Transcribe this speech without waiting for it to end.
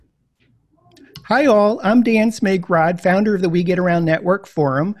Hi, all. I'm Dan Smigrod, founder of the We Get Around Network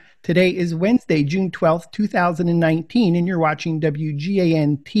Forum. Today is Wednesday, June 12th, 2019, and you're watching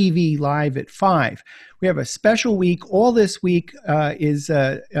WGAN TV live at 5. We have a special week. All this week is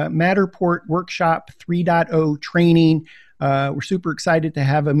Matterport Workshop 3.0 training. We're super excited to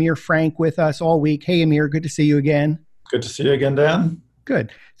have Amir Frank with us all week. Hey, Amir, good to see you again. Good to see you again, Dan.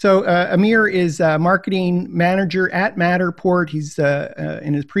 Good. So Amir is marketing manager at Matterport. He's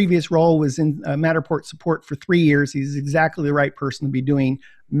in his previous role was in Matterport support for 3 years. He's exactly the right person to be doing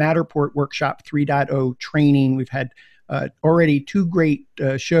Matterport Workshop 3.0 training. We've had already two great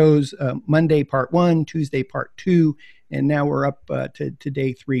shows, Monday part 1, Tuesday part 2, and now we're up to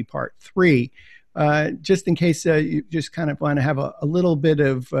day 3, part 3. Just in case you just kind of want to have a little bit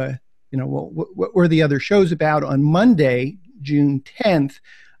of, what were the other shows about on Monday, June 10th,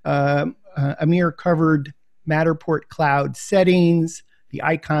 Amir covered Matterport Cloud settings, the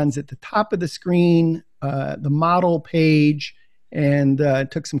icons at the top of the screen, the model page, and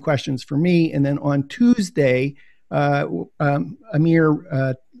took some questions for me. And then on Tuesday,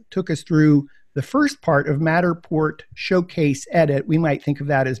 Amir took us through the first part of Matterport Showcase Edit. We might think of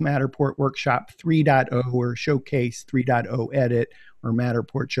that as Matterport Workshop 3.0 or Showcase 3.0 Edit or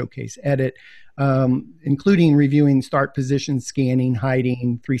Matterport Showcase Edit. Including reviewing start position, scanning,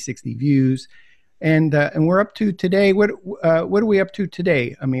 hiding, 360 views, and we're up to today. What are we up to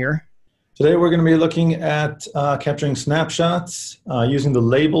today, Amir? Today we're going to be looking at capturing snapshots using the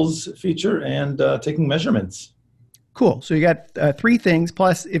labels feature and taking measurements. Cool. So you got 3 things.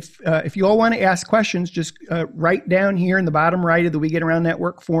 Plus, if you all want to ask questions, just write down here in the bottom right of the We Get Around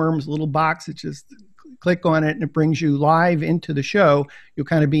Network forums, a little box that just click on it and it brings you live into the show. You'll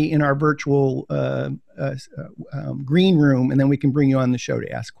kind of be in our virtual green room, and then we can bring you on the show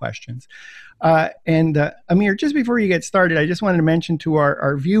to ask questions. Amir, just before you get started, I just wanted to mention to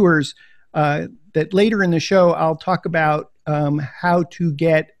our viewers that later in the show, I'll talk about how to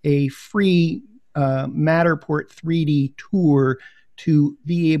get a free Matterport 3D tour to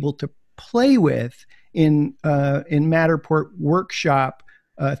be able to play with in Matterport Workshop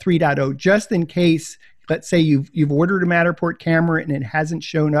 3.0, just in case. Let's say you've ordered a Matterport camera and it hasn't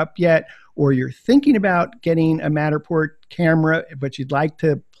shown up yet, or you're thinking about getting a Matterport camera, but you'd like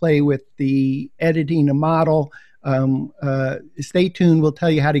to play with the editing a model. Stay tuned. We'll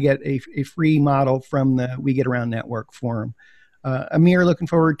tell you how to get a free model from the We Get Around Network forum. Amir, looking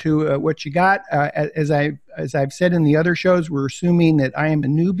forward to what you got. As I've said in the other shows, we're assuming that I am a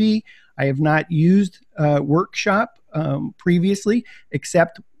newbie. I have not used Workshop previously,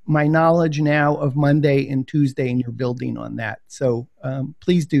 except my knowledge now of Monday and Tuesday, and you're building on that. So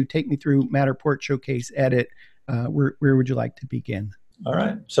please do take me through Matterport Showcase Edit. Where would you like to begin? All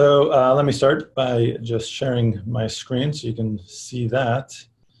right. So let me start by just sharing my screen so you can see that.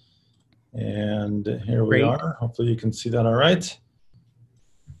 And here we are. Hopefully you can see that all right.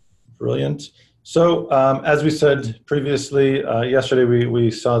 Brilliant. So as we said previously, yesterday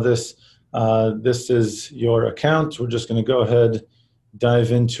we saw this. This is your account. We're just going to go ahead,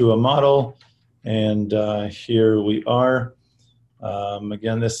 dive into a model, and here we are.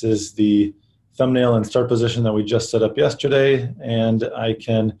 Again, this is the thumbnail and start position that we just set up yesterday, and I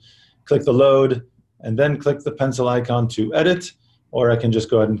can click the load and then click the pencil icon to edit, or I can just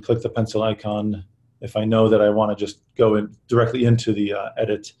go ahead and click the pencil icon if I know that I want to just go directly into the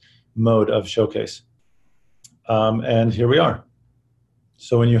edit mode of Showcase. And here we are.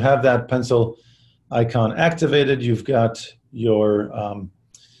 So when you have that pencil icon activated, you've got your,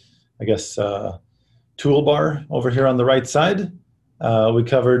 toolbar over here on the right side. We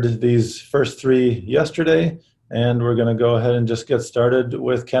covered these first 3 yesterday, and we're going to go ahead and just get started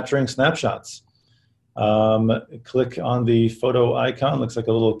with capturing snapshots. Click on the photo icon, looks like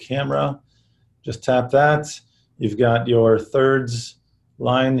a little camera. Just tap that. You've got your thirds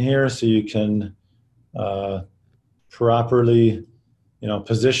line here, so you can properly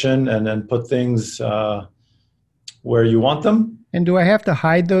position and then put things where you want them. And do I have to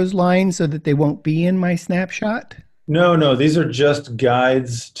hide those lines so that they won't be in my snapshot? No, these are just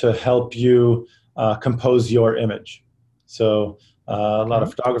guides to help you compose your image. So a lot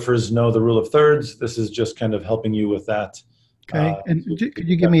of photographers know the rule of thirds. This is just kind of helping you with that. Okay, and could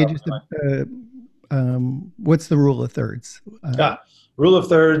you give me just what's the rule of thirds? Rule of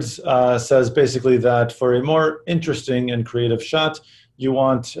thirds says basically that for a more interesting and creative shot, you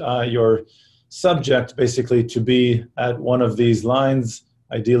want your subject basically to be at one of these lines,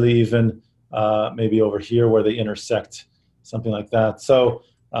 ideally even maybe over here where they intersect, something like that. So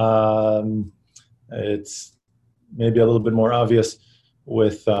it's maybe a little bit more obvious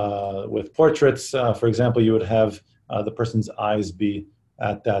with portraits. For example, you would have the person's eyes be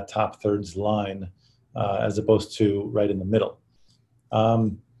at that top thirds line as opposed to right in the middle.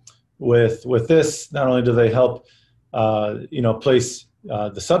 With this, not only do they help place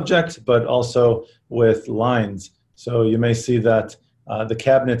the subject, but also with lines. So you may see that the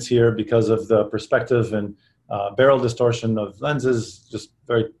cabinets here, because of the perspective and barrel distortion of lenses, just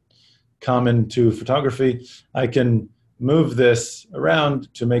very common to photography, I can move this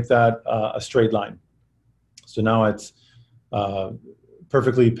around to make that a straight line. So now it's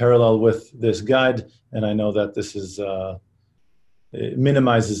perfectly parallel with this guide, and I know that this is it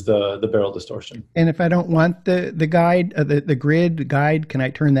minimizes the barrel distortion. And if I don't want the guide, the grid guide, can I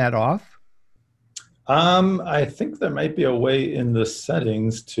turn that off? I think there might be a way in the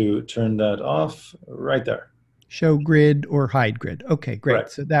settings to turn that off right there. Show grid or hide grid. Okay, great.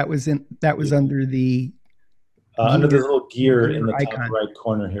 Correct. So that was under the under the little gear in the icon. Top right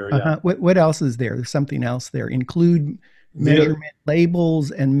corner here. Yeah. What else is there? There's something else there. Include measurement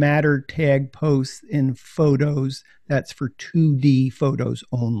labels and matter tag posts in photos. That's for 2D photos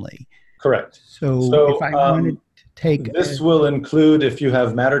only. Correct. So if I wanted to take this will include, if you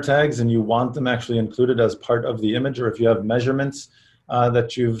have matter tags and you want them actually included as part of the image, or if you have measurements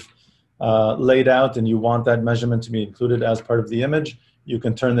that you've laid out and you want that measurement to be included as part of the image, you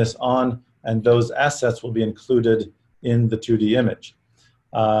can turn this on, and those assets will be included in the 2D image.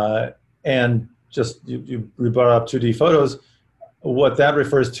 And just you brought up 2D photos. What that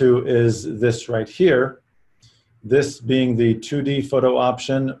refers to is this right here. This being the 2D photo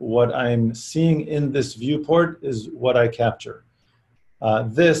option, what I'm seeing in this viewport is what I capture.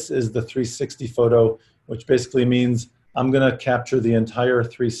 This is the 360 photo, which basically means I'm going to capture the entire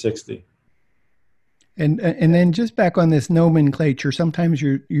 360. And then just back on this nomenclature, sometimes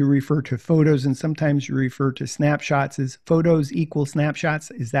you refer to photos and sometimes you refer to snapshots. Is photos equal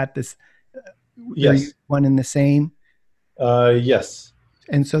snapshots? Is that this yes. one and the same? Yes.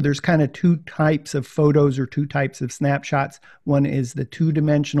 And so there's kind of two types of photos or two types of snapshots. One is the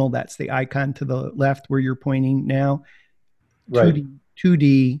two-dimensional, that's the icon to the left where you're pointing now. Right.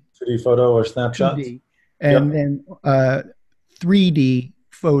 2D photo or snapshot. 2D, and then 3D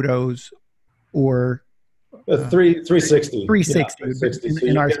photos or 360. 360, yeah, 360.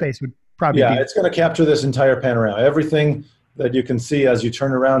 In our space would probably be. It's going to capture this entire panorama. Everything that you can see as you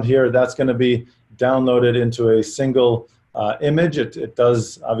turn around here, that's going to be downloaded into a single image. It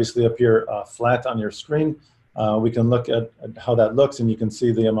does obviously appear flat on your screen. We can look at how that looks, and you can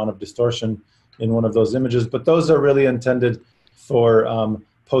see the amount of distortion in one of those images. But those are really intended for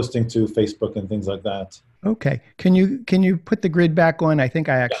posting to Facebook and things like that. Okay. Can you put the grid back on? I think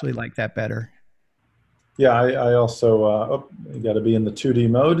I actually like that better. Yeah, I also, you got to be in the 2D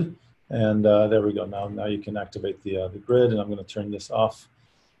mode. And there we go. Now you can activate the grid, and I'm going to turn this off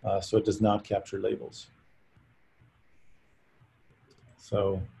so it does not capture labels.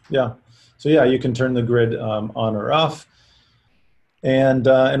 So yeah, you can turn the grid on or off. And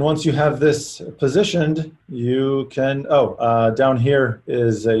once you have this positioned, you can, down here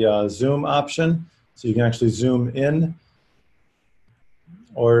is a zoom option. So you can actually zoom in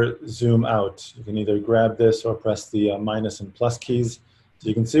or zoom out. You can either grab this or press the minus and plus keys. So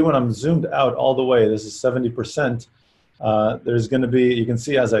you can see when I'm zoomed out all the way, this is 70%, there's going to be, you can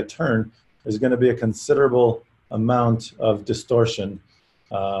see as I turn, there's going to be a considerable amount of distortion.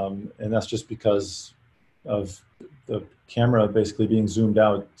 And that's just because of the camera basically being zoomed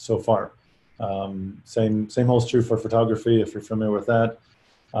out so far. Same holds true for photography, if you're familiar with that.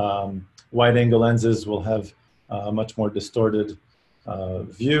 Wide angle lenses will have a much more distorted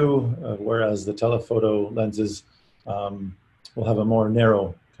view, whereas the telephoto lenses will have a more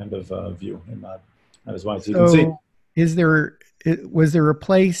narrow kind of view, and not as wide. So you can see. Was there a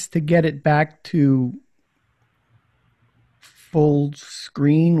place to get it back to full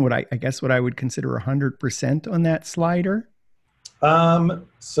screen? I guess what I would consider 100% on that slider?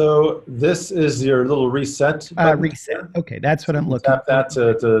 So this is your little reset button. Reset. Okay, that's what I'm looking for. Tap that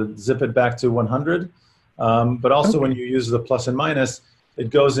to zip it back to 100. But also when you use the plus and minus, it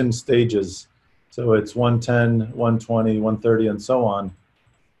goes in stages. So it's 110, 120, 130, and so on.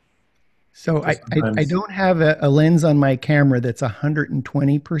 So I don't have a lens on my camera that's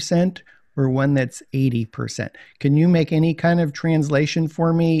 120% or one that's 80%. Can you make any kind of translation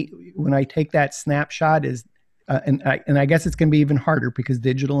for me when I take that snapshot? And I guess it's going to be even harder because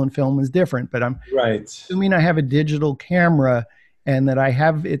digital and film is different, but I'm assuming I have a digital camera and that I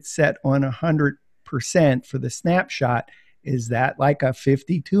have it set on 100% for the snapshot. Is that like a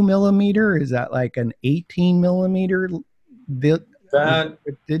 52 millimeter? Is that like an 18 millimeter? That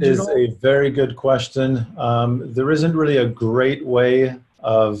is a very good question. There isn't really a great way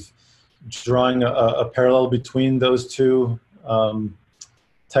of drawing a parallel between those two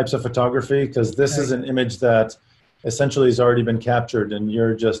types of photography, because this is an image that essentially has already been captured, and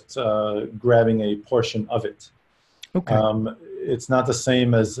you're just grabbing a portion of it. Okay. It's not the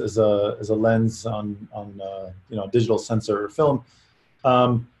same as a lens on digital sensor or film.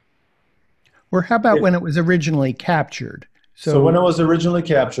 Or how about when it was originally captured? So when it was originally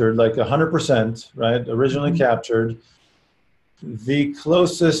captured, like 100%, right? Originally captured, the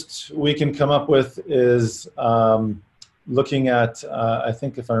closest we can come up with is looking at, I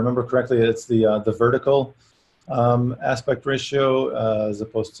think if I remember correctly, it's the vertical aspect ratio as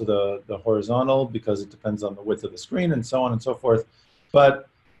opposed to the horizontal, because it depends on the width of the screen and so on and so forth. But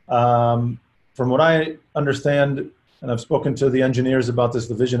from what I understand, and I've spoken to the engineers about this,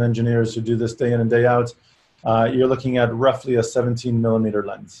 the vision engineers who do this day in and day out, you're looking at roughly a 17 millimeter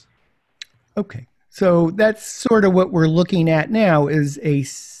lens. Okay. So that's sort of what we're looking at now, is a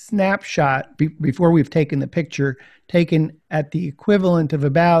snapshot before we've taken the picture, taken at the equivalent of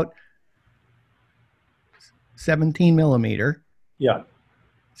about 17 millimeter. Yeah.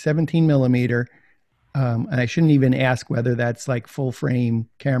 17 millimeter. And I shouldn't even ask whether that's like full frame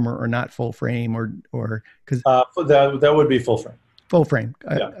camera or not full frame, or because that would be full frame. Full frame.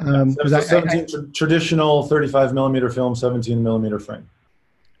 Yeah. 17 traditional 35 millimeter film, 17 millimeter frame.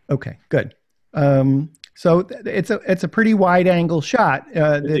 Okay, good. So it's a pretty wide angle shot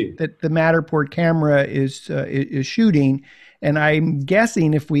that the Matterport camera is shooting, and I'm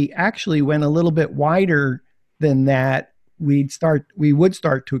guessing if we actually went a little bit wider than that, we would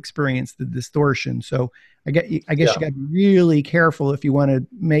start to experience the distortion. So I guess you got to be really careful if you want to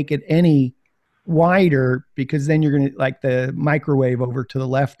make it any wider, because then you're going to, like the microwave over to the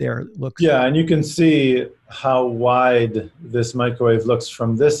left there looks. Yeah, and you can see how wide this microwave looks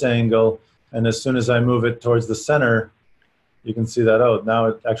from this angle. And as soon as I move it towards the center, you can see that, oh, now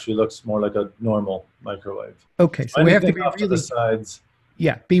it actually looks more like a normal microwave. Okay, so we have to be off to the sides.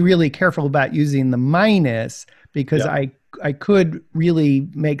 Yeah, be really careful about using the minus, because I could really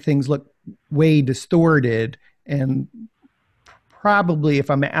make things look way distorted, and probably if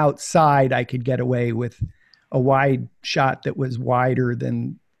I'm outside, I could get away with a wide shot that was wider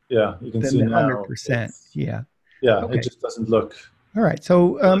than you can see 100%. Yeah. Okay. It just doesn't look. All right.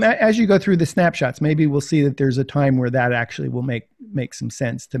 So as you go through the snapshots, maybe we'll see that there's a time where that actually will make some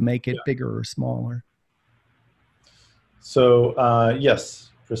sense to make it bigger or smaller. So yes,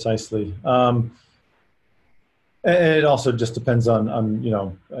 precisely. It also just depends on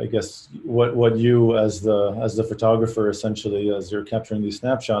I guess what you as the photographer, essentially, as you're capturing these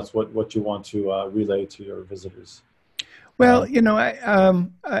snapshots, what you want to relay to your visitors. Well,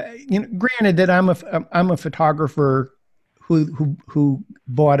 granted that I'm a photographer who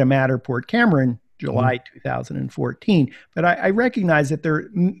bought a Matterport camera in July 2014, but I recognize that there are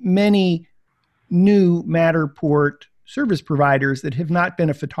many new Matterport service providers that have not been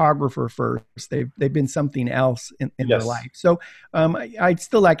a photographer first. They've been something else in their life. So I'd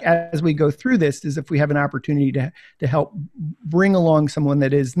still like, as we go through this, is if we have an opportunity to help bring along someone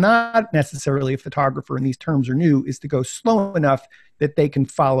that is not necessarily a photographer and these terms are new, is to go slow enough that they can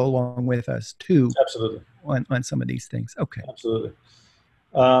follow along with us too. Absolutely. On some of these things. Okay. Absolutely.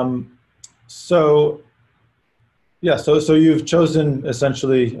 So you've chosen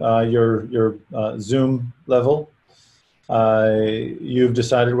essentially your zoom level. You've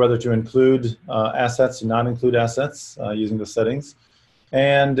decided whether to include assets and not include assets using the settings.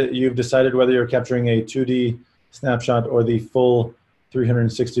 And you've decided whether you're capturing a 2D snapshot or the full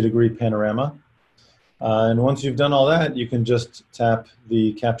 360-degree panorama. And once you've done all that, you can just tap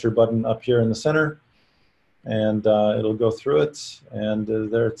the capture button up here in the center, and it'll go through it. And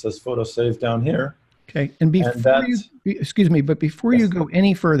there it says photo save down here. Okay. And before you go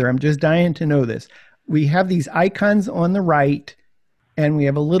any further, I'm just dying to know this. We have these icons on the right, and we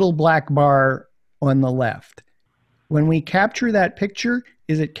have a little black bar on the left. When we capture that picture,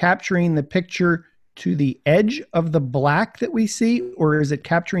 is it capturing the picture to the edge of the black that we see, or is it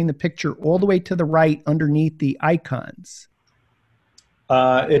capturing the picture all the way to the right underneath the icons?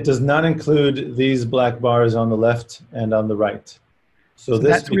 It does not include these black bars on the left and on the right. So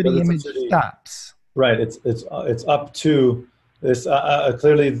that's where the image stops. Right. It's up to this.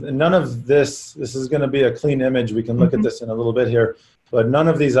 Clearly, none of this is going to be a clean image. We can look at this in a little bit here, but none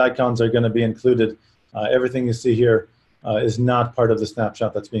of these icons are going to be included. Everything you see here is not part of the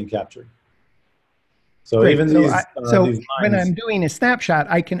snapshot that's being captured. So Great. even these lines, when I'm doing a snapshot,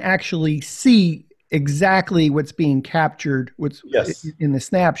 I can actually see exactly what's being captured, what's in the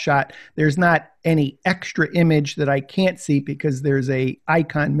snapshot. There's not any extra image that I can't see because there's a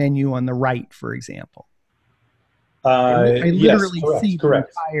icon menu on the right, for example. I literally see the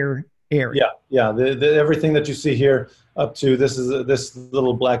entire area. Yeah. Everything that you see here up to this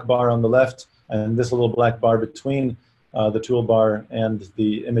little black bar on the left and this little black bar between the toolbar and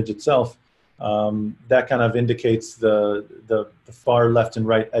the image itself. That kind of indicates the far left and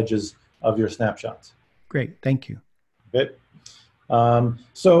right edges of your snapshots. Great, thank you. Okay.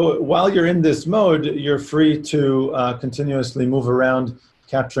 So while you're in this mode, you're free to continuously move around,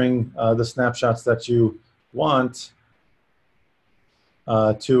 capturing the snapshots that you want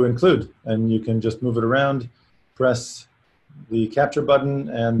to include. And you can just move it around, press the capture button,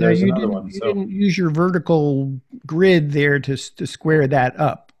 and there's another one. You didn't use your vertical grid there to square that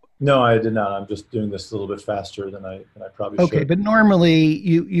up. No, I did not. I'm just doing this a little bit faster than I probably should. Okay, but normally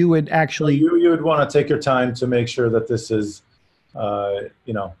you would actually... You would want to take your time to make sure that this is,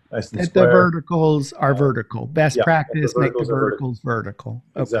 you know, nice and that square. the verticals are vertical. Best practice, make the verticals vertical.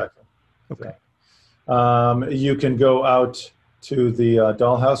 Okay. Exactly. Okay. You can go out to the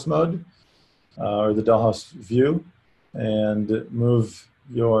dollhouse mode or the dollhouse view and move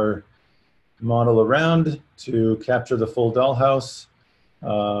your model around to capture the full dollhouse.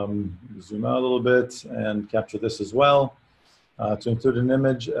 Zoom out a little bit and capture this as well to include an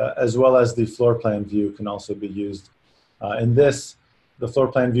image, as well as the floor plan view can also be used. In this, the floor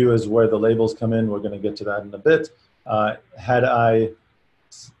plan view is where the labels come in. We're going to get to that in a bit. Had I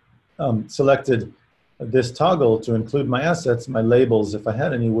selected this toggle to include my assets, my labels, if I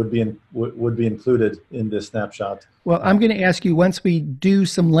had any, would be included in this snapshot. Well, I'm going to ask you, once we do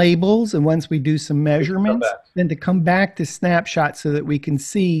some labels and once we do some measurements, then to come back to snapshots so that we can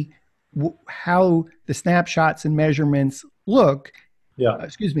see how the snapshots and measurements look. Yeah.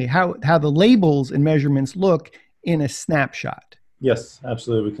 Excuse me, how the labels and measurements look in a snapshot. Yes,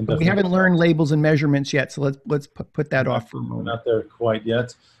 absolutely. We can. But we haven't learned labels and measurements yet, so let's put that off for a moment. We're not there quite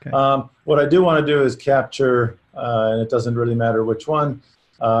yet. Okay. What I do want to do is capture, and it doesn't really matter which one.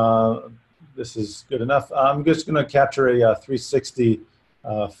 This is good enough. I'm just going to capture a 360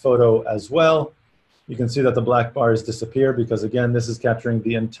 photo as well. You can see that the black bars disappear because, again, this is capturing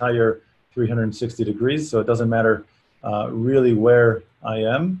the entire 360 degrees, so it doesn't matter really where I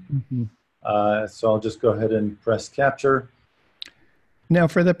am. Mm-hmm. So I'll just go ahead and press capture. Now,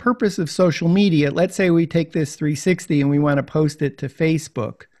 for the purpose of social media, let's say we take this 360 and we want to post it to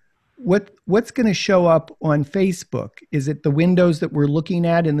Facebook. What's going to show up on Facebook? Is it the windows that we're looking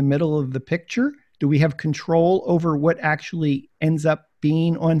at in the middle of the picture? Do we have control over what actually ends up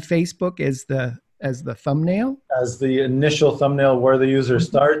being on Facebook as the thumbnail? As the initial thumbnail where the user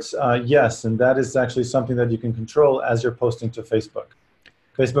starts, yes, and that is actually something that you can control as you're posting to Facebook.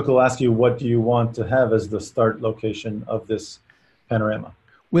 Facebook will ask you, what do you want to have as the start location of this panorama?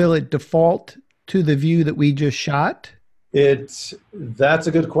 Will it default to the view that we just shot? That's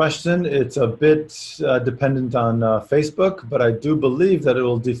a good question. It's a bit dependent on Facebook, but I do believe that it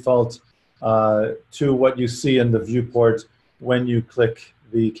will default to what you see in the viewport when you click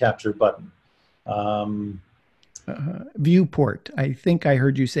the capture button. Viewport. I think I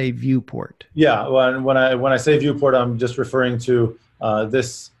heard you say viewport. Yeah, when I say viewport, I'm just referring to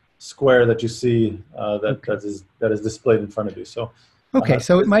this square that you see that is displayed in front of you. So okay,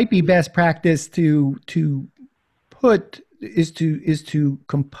 so it might be best practice to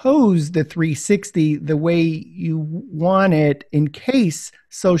compose the 360 the way you want it in case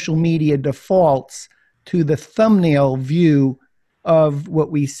social media defaults to the thumbnail view of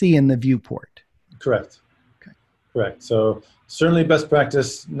what we see in the viewport. Correct. Okay. Correct. So certainly best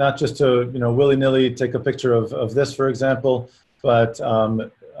practice, not just to willy-nilly take a picture of this, for example, but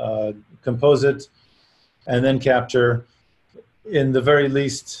compose it and then capture. In the very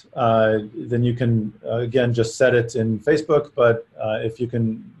least, then you can again just set it in Facebook. But if you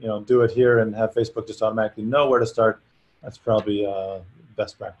can do it here and have Facebook just automatically know where to start, that's probably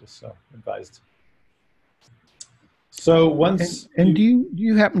best practice. So advised. So once and do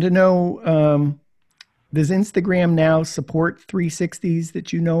you happen to know, does Instagram now support 360s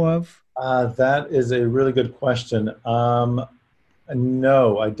that you know of? That is a really good question.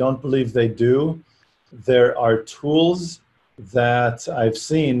 No, I don't believe they do. There are tools that I've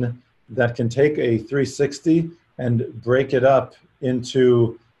seen that can take a 360 and break it up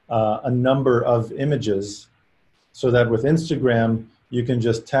into a number of images, so that with Instagram, you can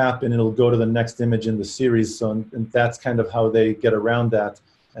just tap and it'll go to the next image in the series. So and that's kind of how they get around that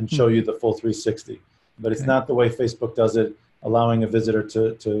and show you the full 360. But it's not the way Facebook does it, allowing a visitor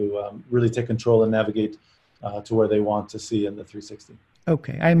to really take control and navigate to where they want to see in the 360.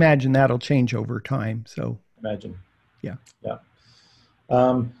 Okay, I imagine that'll change over time. So imagine. Yeah. Yeah.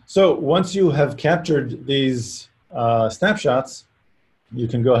 So once you have captured these snapshots, you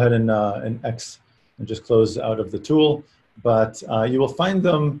can go ahead and X and just close out of the tool. But you will find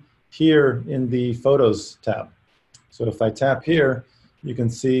them here in the Photos tab. So if I tap here, you can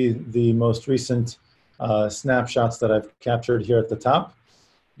see the most recent snapshots that I've captured here at the top.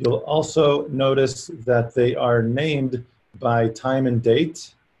 You'll also notice that they are named by time and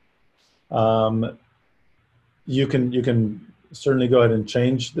date. You can certainly go ahead and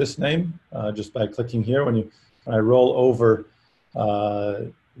change this name just by clicking here. When I roll over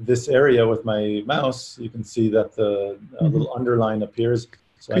this area with my mouse, you can see that the little underline appears.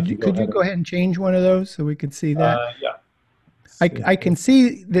 So could you go ahead and change one of those so we could see that? Yeah. I can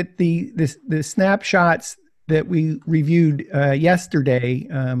see that the snapshots that we reviewed yesterday,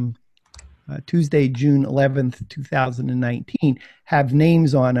 Tuesday, June 11th, 2019, have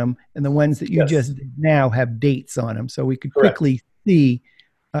names on them, and the ones that you just did now have dates on them. So we could quickly see,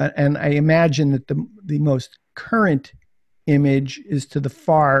 and I imagine that the most current image is to the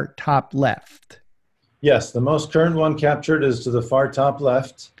far top left. Yes, the most current one captured is to the far top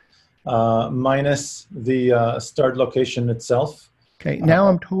left, minus the start location itself. Okay, now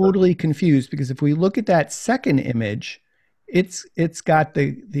I'm totally confused, because if we look at that second image, it's got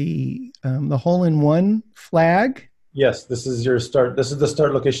the hole-in-one flag. Yes, this is your start. This is the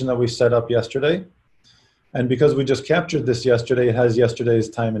start location that we set up yesterday. And because we just captured this yesterday, it has yesterday's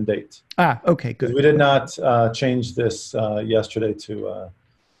time and date. Okay, good. We did not change this yesterday to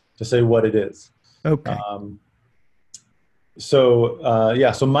say what it is. Okay.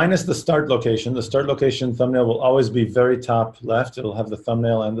 So minus the start location. The start location thumbnail will always be very top left. It'll have the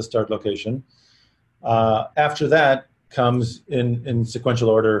thumbnail and the start location. After that comes in sequential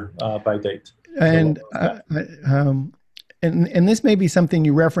order by date. And and this may be something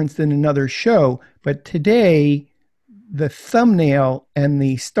you referenced in another show, but today the thumbnail and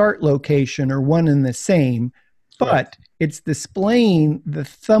the start location are one and the same, but it's displaying the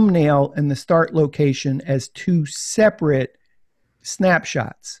thumbnail and the start location as two separate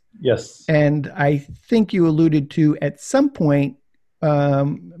snapshots. Yes. And I think you alluded to at some point,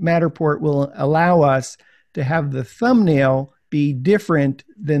 Matterport will allow us to have the thumbnail be different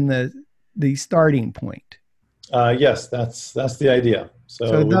than the starting point. Yes, that's the idea.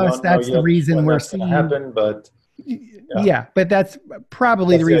 So thus, that's the reason we're seeing happen, but but that's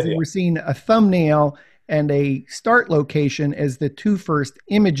probably the reason we're seeing a thumbnail and a start location as the two first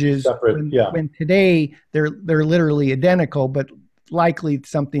images. Separate, when today they're literally identical, but likely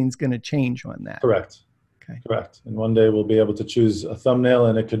something's going to change on that. Correct. Okay. Correct. And one day we'll be able to choose a thumbnail,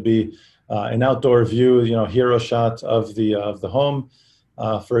 and it could be an outdoor view, hero shot of the home,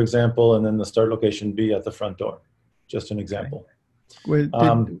 for example, and then the start location be at the front door. Just an example. Okay.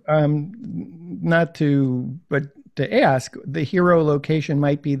 Not to, but to ask, the hero location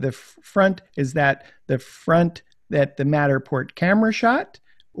might be the front. Is that the front that the Matterport camera shot,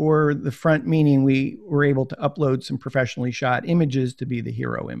 or the front meaning we were able to upload some professionally shot images to be the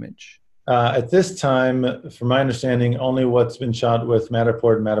hero image? At this time, from my understanding, only what's been shot with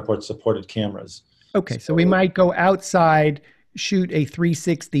Matterport and Matterport supported cameras. Okay, so we might go outside, shoot a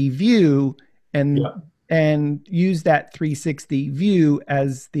 360 view, and use that 360 view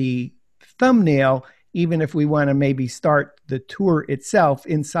as the thumbnail, even if we want to maybe start the tour itself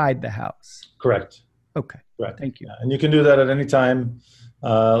inside the house. Correct. Okay. Correct. Thank you. And you can do that at any time.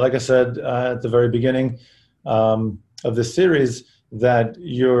 Like I said at the very beginning of this series, that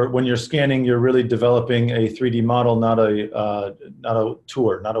when you're scanning, you're really developing a 3D model, not a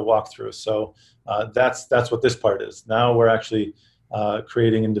tour, not a walkthrough. So that's what this part is. Now we're actually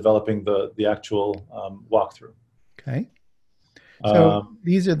creating and developing the actual walkthrough. Okay. So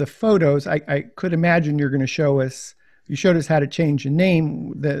these are the photos. I could imagine you're going to show us. You showed us how to change a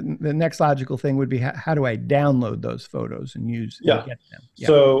name. The next logical thing would be how do I download those photos and use and get them? Yeah.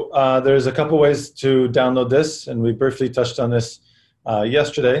 So there's a couple ways to download this, and we briefly touched on this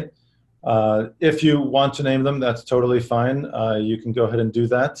yesterday. If you want to name them, that's totally fine. You can go ahead and do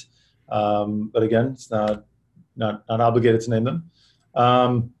that. But again, it's not obligated to name them.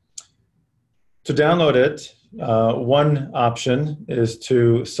 To download it, one option is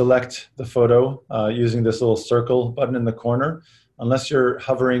to select the photo using this little circle button in the corner. Unless you're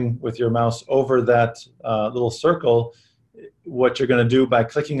hovering with your mouse over that little circle, what you're going to do by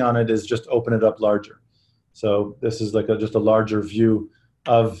clicking on it is just open it up larger. So this is like just a larger view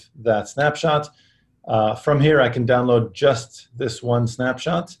of that snapshot. From here, I can download just this one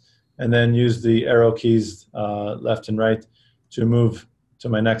snapshot and then use the arrow keys left and right to move to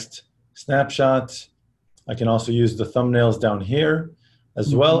my next snapshot. I can also use the thumbnails down here,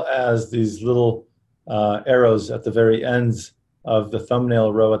 as well as these little arrows at the very ends of the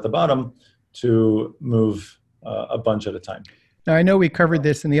thumbnail row at the bottom to move a bunch at a time. Now, I know we covered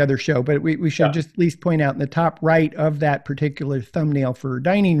this in the other show, but we should just at least point out in the top right of that particular thumbnail for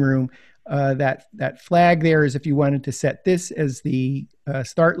dining room, That flag there is if you wanted to set this as the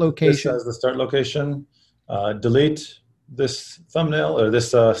start location. This as the start location. Delete this thumbnail or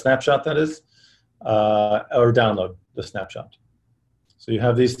this snapshot, that is, or download the snapshot. So you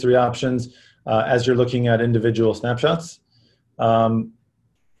have these three options as you're looking at individual snapshots.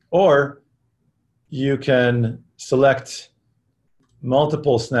 Or you can select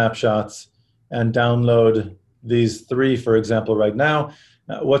multiple snapshots and download these three, for example, right now.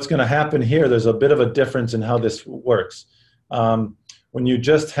 What's going to happen here, there's a bit of a difference in how this works. When you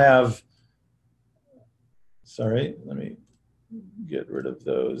just have, sorry, let me get rid of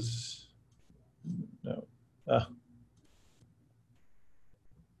those. No.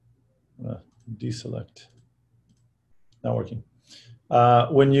 Deselect. Not working.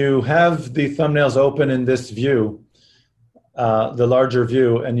 When you have the thumbnails open in this view, the larger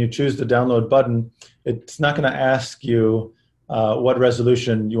view, and you choose the download button, it's not going to ask you what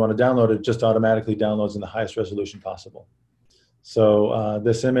resolution you want to download. It just automatically downloads in the highest resolution possible. So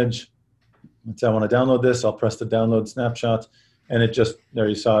this image, let's say I want to download this, I'll press the download snapshot, and it just, there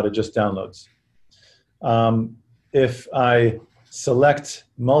you saw it, it just downloads. If I select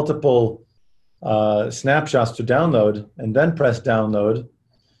multiple snapshots to download and then press download,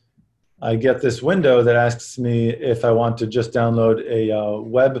 I get this window that asks me if I want to just download a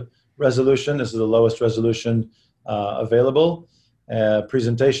web resolution. This is the lowest resolution available.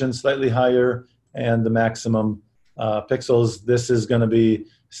 Presentation slightly higher, and the maximum pixels. This is going to be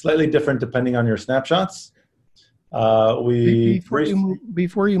slightly different depending on your snapshots. Before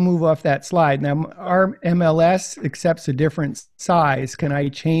you move off that slide, now our MLS accepts a different size. Can I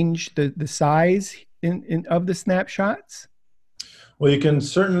change the size of the snapshots? Well, you can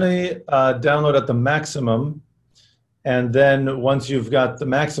certainly download at the maximum, and then once you've got the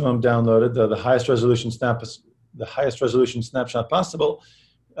maximum downloaded, the highest resolution snapshot possible,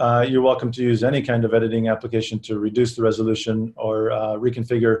 you're welcome to use any kind of editing application to reduce the resolution or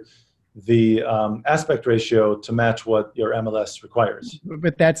reconfigure the aspect ratio to match what your MLS requires.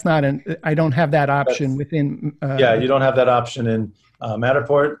 But that's not I don't have that option within. Yeah, you don't have that option in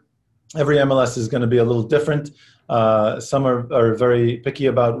Matterport. Every MLS is going to be a little different. Some are very picky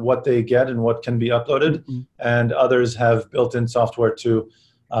about what they get and what can be uploaded, and others have built-in software to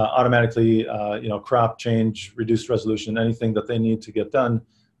automatically, crop, change, reduce resolution, anything that they need to get done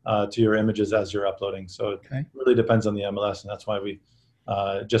to your images as you're uploading. So it really depends on the MLS, and that's why we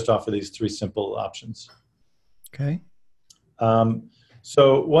just offer these three simple options. Okay.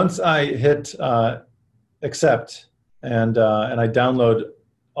 So once I hit accept and I download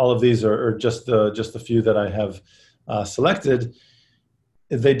all of these, or just the few that I have selected,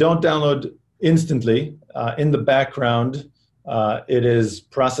 they don't download instantly. In the background, it is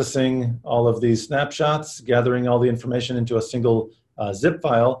processing all of these snapshots, gathering all the information into a single zip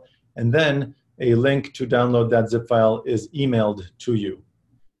file, and then a link to download that zip file is emailed to you.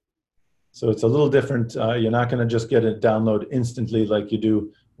 So it's a little different. You're not going to just get a download instantly like you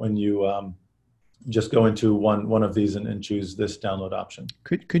do when you just go into one of these and choose this download option.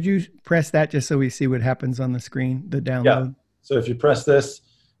 Could you press that just so we see what happens on the screen, the download? Yeah. So if you press this,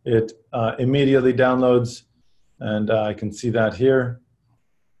 it immediately downloads, and I can see that here,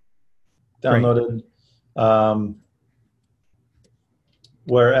 downloaded.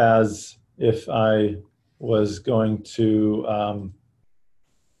 Whereas if I was going to, I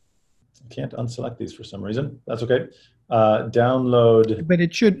can't unselect these for some reason. That's okay. Download. But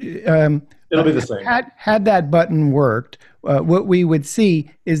it should. It'll be the same. Had that button worked, what we would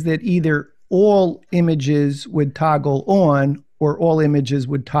see is that either all images would toggle on or all images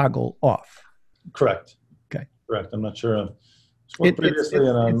would toggle off. Correct. Okay. Correct. I'm not sure. Previously,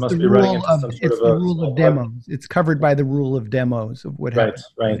 and I must be running running into some sort it's of the rule of demos. It's covered by the rule of demos of what happens.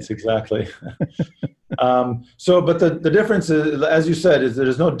 Right, exactly. But the difference is, as you said, is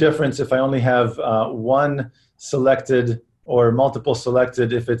there's no difference if I only have one selected or multiple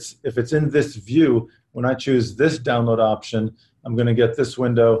selected. If it's in this view, when I choose this download option, I'm going to get this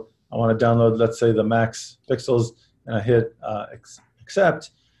window. I want to download, let's say, the max pixels, and I hit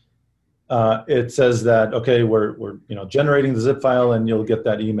accept. It says that, okay, we're generating the zip file, and you'll get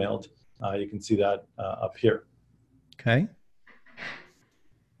that emailed. You can see that up here. Okay.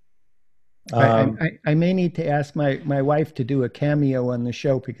 I may need to ask my wife to do a cameo on the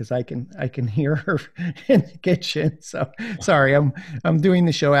show, because I can hear her in the kitchen. So sorry, I'm doing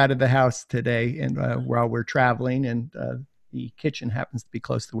the show out of the house today, and while we're traveling, and the kitchen happens to be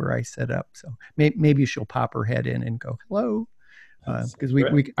close to where I set up. So maybe she'll pop her head in and go hello. Because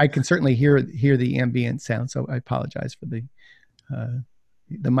I can certainly hear the ambient sound, so I apologize for the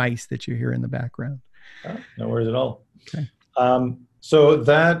mice that you hear in the background. No worries at all. Okay. So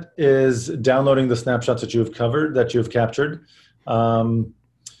that is downloading the snapshots that you've captured.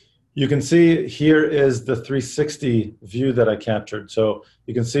 You can see here is the 360 view that I captured. So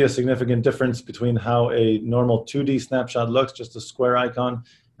you can see a significant difference between how a normal 2D snapshot looks, just a square icon,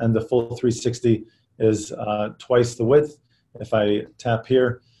 and the full 360 is twice the width. If I tap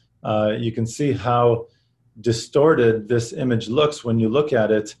here, you can see how distorted this image looks when you look at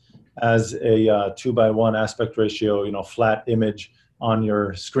it as a 2:1 aspect ratio, flat image on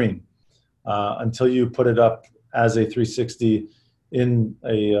your screen. Until you put it up as a 360 in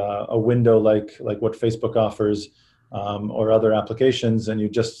a window like what Facebook offers, or other applications, and you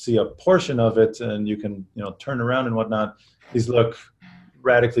just see a portion of it, and you can turn around and whatnot. These look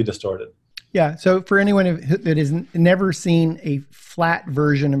radically distorted. Yeah. So for anyone that has never seen a flat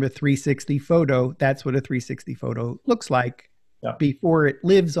version of a 360 photo, that's what a 360 photo looks like before it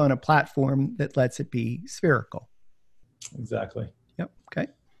lives on a platform that lets it be spherical. Exactly. Yep. Okay.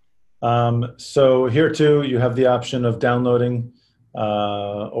 So here too, you have the option of downloading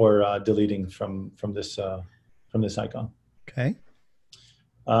or deleting from this icon. Okay.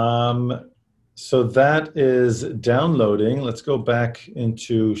 So that is downloading. Let's go back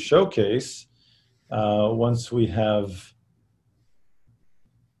into Showcase. Once we have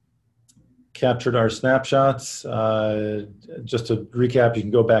captured our snapshots, just to recap, you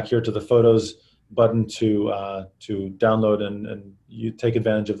can go back here to the Photos button to download and you take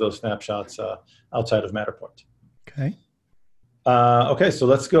advantage of those snapshots outside of Matterport. Okay. Okay, so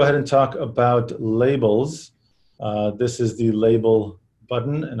let's go ahead and talk about labels. This is the label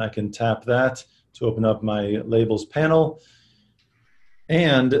button, and I can tap that to open up my labels panel.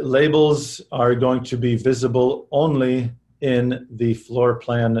 And labels are going to be visible only in the floor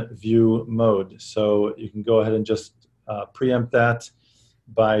plan view mode. So you can go ahead and just preempt that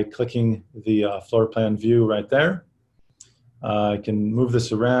by clicking the floor plan view right there. I can move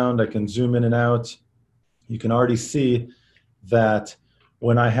this around. I can zoom in and out. You can already see that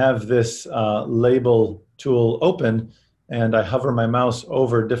when I have this label tool open and I hover my mouse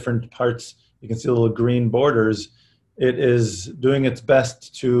over different parts, you can see little green borders. It is doing its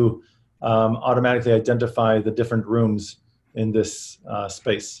best to automatically identify the different rooms in this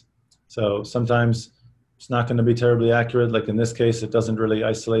space. So sometimes it's not going to be terribly accurate. Like in this case, it doesn't really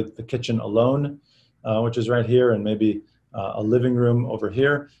isolate the kitchen alone, which is right here, and maybe a living room over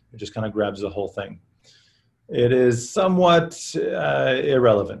here. It just kind of grabs the whole thing. It is somewhat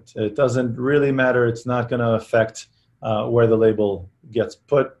irrelevant. It doesn't really matter. It's not going to affect where the label gets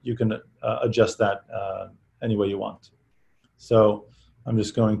put. You can adjust that any way you want. So I'm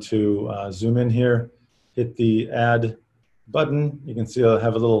just going to zoom in here, hit the add button. You can see I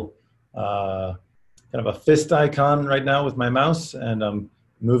have a little kind of a fist icon right now with my mouse, and I'm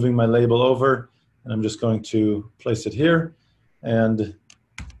moving my label over, and I'm just going to place it here and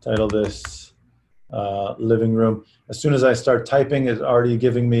title this living room. As soon as I start typing, it's already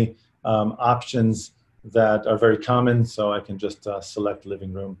giving me options that are very common, so I can just select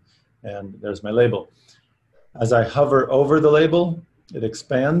living room, and there's my label. As I hover over the label, it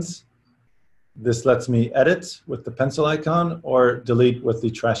expands. This lets me edit with the pencil icon or delete with the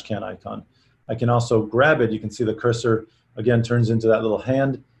trash can icon. I can also grab it. You can see the cursor, again, turns into that little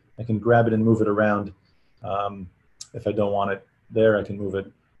hand. I can grab it and move it around. If I don't want it there, I can move it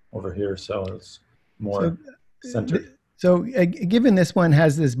over here so it's more centered. So given this one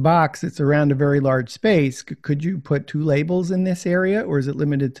has this box that's around a very large space, could you put two labels in this area, or is it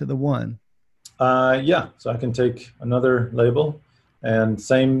limited to the one? Yeah, so I can take another label, and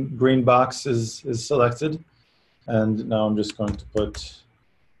same green box is selected. And now I'm just going to put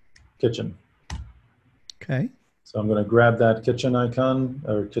kitchen. Okay. So I'm going to grab that kitchen icon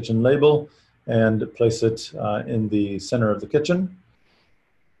or kitchen label and place it in the center of the kitchen.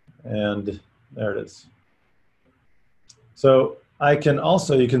 And there it is. So I can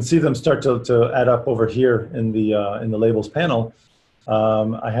also, you can see them start to add up over here in the labels panel.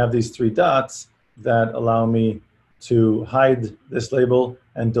 I have these three dots that allow me to hide this label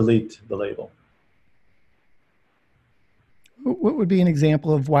and delete the label. What would be an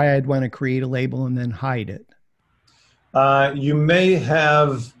example of why I'd want to create a label and then hide it? You may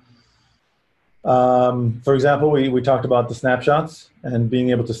have, for example, we talked about the snapshots and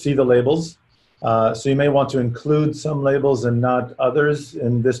being able to see the labels. So you may want to include some labels and not others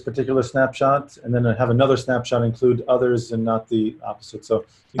in this particular snapshot, and then have another snapshot include others and not the opposite. So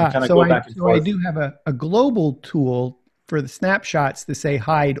you can kind of go back and forth. So I do have a global tool for the snapshots to say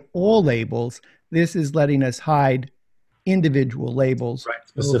hide all labels. This is letting us hide individual labels.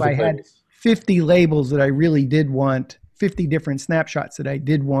 Right, so if I had 50 labels that I really did want, 50 different snapshots that I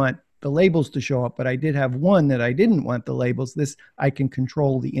did want the labels to show up, but I did have one that I didn't want the labels. This, I can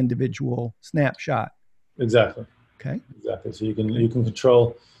control the individual snapshot. Exactly. Okay. Exactly. So you can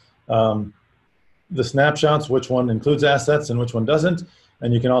control the snapshots, which one includes assets and which one doesn't.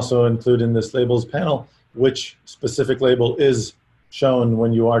 And you can also include in this labels panel which specific label is shown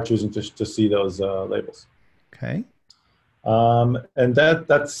when you are choosing to see those labels. Okay. And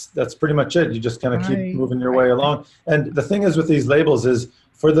that's pretty much it. You just kind of keep moving your way along. And the thing is with these labels is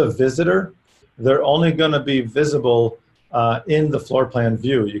for the visitor, they're only going to be visible in the floor plan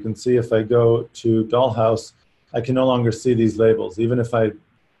view. You can see if I go to Dollhouse, I can no longer see these labels. Even if I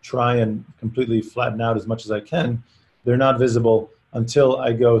try and completely flatten out as much as I can, they're not visible until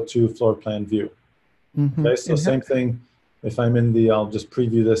I go to floor plan view. Mm-hmm. Okay, so same thing if I'm in the, I'll just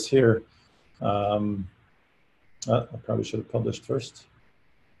preview this here. I probably should have published first.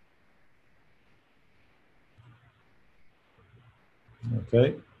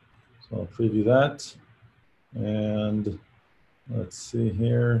 Okay, so I'll preview that. And let's see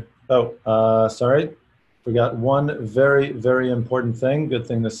here. Oh, sorry. Forgot one very, very important thing. Good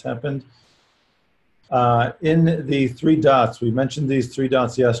thing this happened. In the three dots, we mentioned these three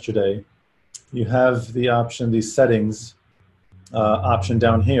dots yesterday. You have the option, the settings option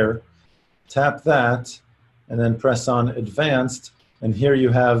down here. Tap that and then press on advanced. And here you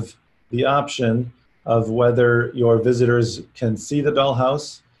have the option of whether your visitors can see the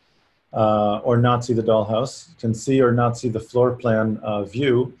dollhouse or not see the dollhouse, can see or not see the floor plan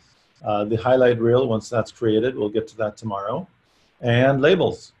view, the highlight reel once that's created, we'll get to that tomorrow, and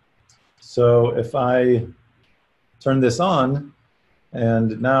labels. So if I turn this on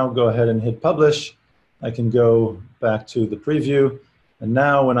and now go ahead and hit publish, I can go back to the preview. And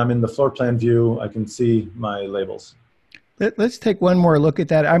now when I'm in the floor plan view, I can see my labels. Let's take one more look at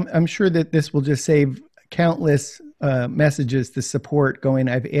that. I'm sure that this will just save countless messages to support going,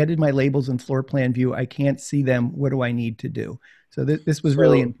 I've added my labels in floor plan view. I can't see them. What do I need to do? So this was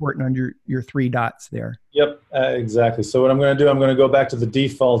really important under your three dots there. Yep, exactly. So what I'm going to do, I'm going to go back to the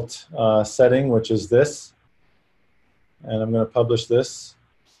default setting, which is this. And I'm going to publish this.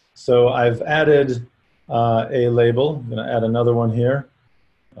 So I've added a label. I'm going to add another one here.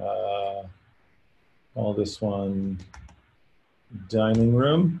 Call this one dining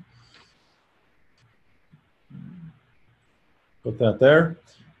room. Put that there.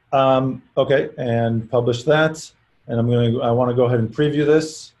 Okay, and publish that. And I want to go ahead and preview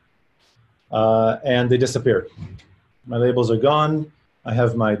this. And they disappeared. My labels are gone. I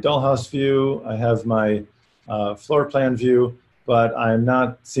have my dollhouse view. I have my floor plan view, but I'm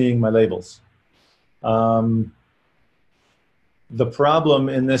not seeing my labels. The problem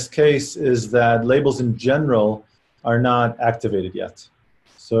in this case is that labels in general are not activated yet.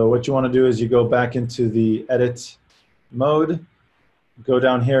 So what you want to do is you go back into the edit mode, go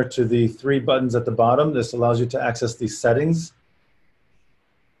down here to the three buttons at the bottom. This allows you to access the settings.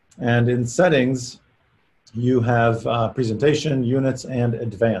 And in settings, you have presentation, units, and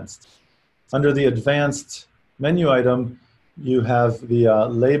advanced. Under the advanced menu item, you have the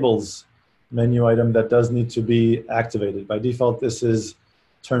labels menu item that does need to be activated. By default, this is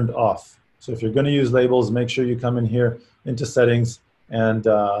turned off. So if you're going to use labels, make sure you come in here into settings and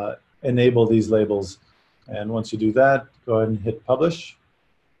enable these labels. And once you do that, go ahead and hit publish.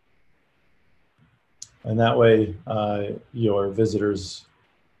 And that way, your visitors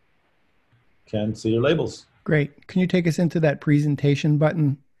can see your labels. Great. Can you take us into that presentation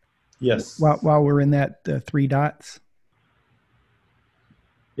button? Yes. While we're in that three dots?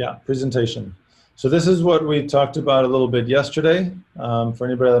 Yeah, presentation. So this is what we talked about a little bit yesterday. For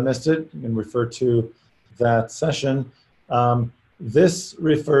anybody that missed it, you can refer to that session. This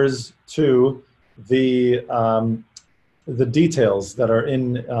refers to the details that are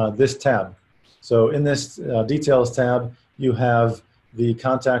in this tab. So in this details tab, you have the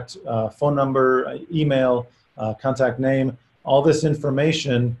contact phone number, email, contact name. All this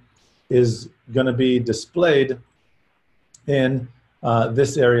information is going to be displayed in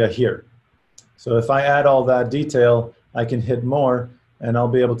this area here. So if I add all that detail, I can hit more and I'll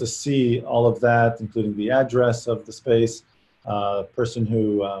be able to see all of that, including the address of the space, person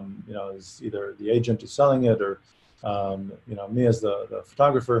who is either the agent who's selling it or me as the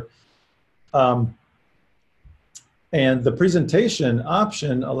photographer. And the presentation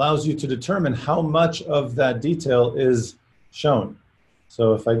option allows you to determine how much of that detail is shown.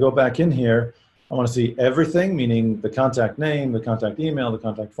 So if I go back in here, I want to see everything, meaning the contact name, the contact email, the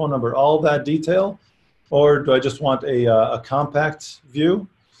contact phone number, all that detail, or do I just want a compact view,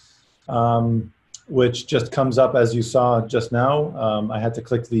 which just comes up as you saw just now. I had to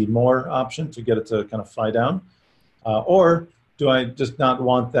click the more option to get it to kind of fly down. Or do I just not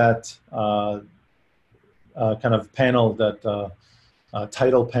want that kind of panel, that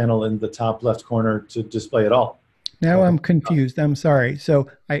title panel in the top left corner to display at all? Now I'm confused. I'm sorry. So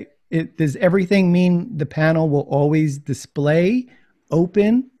does everything mean the panel will always display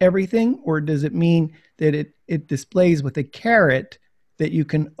open everything, or does it mean that it displays with a caret that you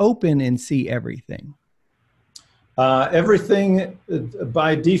can open and see everything? Everything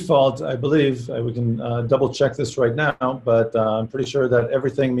by default, I believe, we can double check this right now, but I'm pretty sure that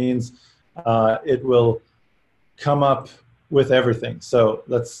everything means it will come up with everything. So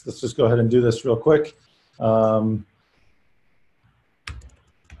let's just go ahead and do this real quick.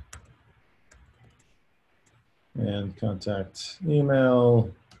 And contact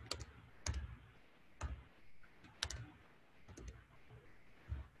email.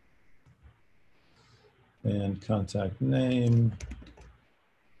 And contact name.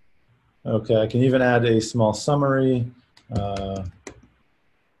 Okay, I can even add a small summary.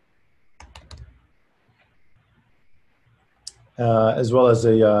 As well as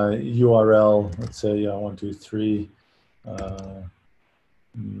a URL, let's say 123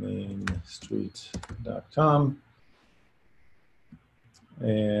 mainstreet.com.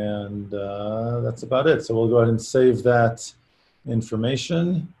 And that's about it. So we'll go ahead and save that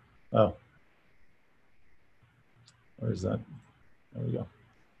information. Oh, where is that? There we go.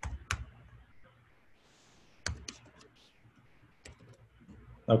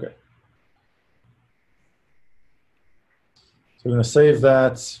 Okay. So we're going to save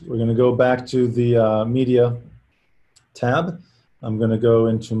that. We're going to go back to the media tab. I'm going to go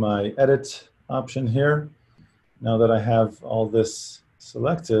into my edit option here. Now that I have all this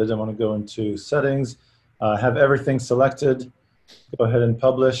selected, I want to go into settings, have everything selected, go ahead and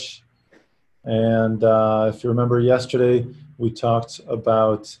publish. And if you remember yesterday, we talked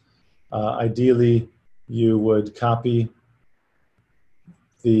about ideally you would copy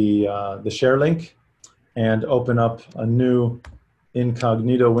the share link and open up a new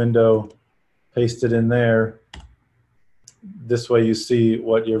incognito window, paste it in there. This way you see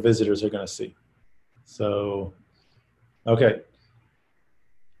what your visitors are going to see. So, okay.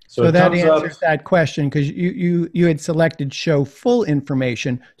 So that answers that question, because you had selected show full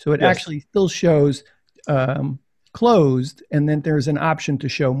information. So it actually still shows closed, and then there's an option to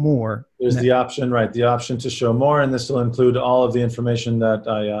show more. There's the option, right, the option to show more, and this will include all of the information that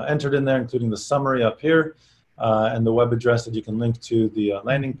I entered in there, including the summary up here and the web address that you can link to the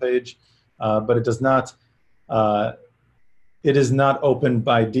landing page. But it does not, it is not open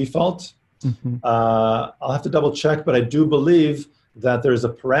by default. Mm-hmm. I'll have to double check, but I do believe that there's a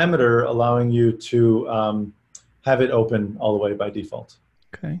parameter allowing you to have it open all the way by default.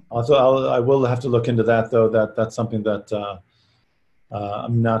 Okay. Also, I will have to look into that, though. That's something that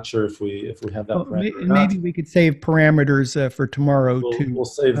I'm not sure if we have that parameter. Maybe we could save parameters for tomorrow too. We'll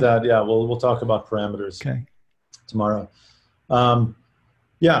save that. Yeah, we'll talk about parameters tomorrow.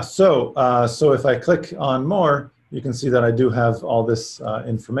 Yeah. So if I click on more, you can see that I do have all this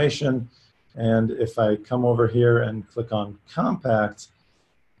information. And if I come over here and click on compact,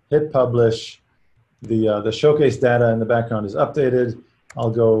 hit publish, the showcase data in the background is updated. I'll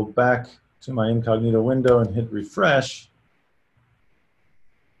go back to my incognito window and hit refresh.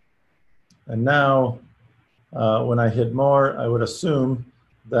 And now when I hit more, I would assume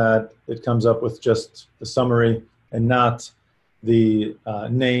that it comes up with just the summary and not the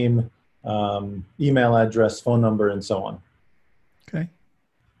name, email address, phone number, and so on. Okay.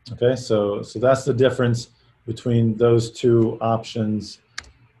 Okay, so that's the difference between those two options,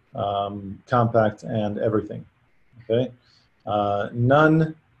 compact and everything. Okay,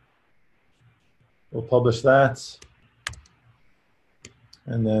 none. We'll publish that,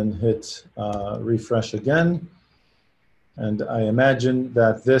 and then hit refresh again. And I imagine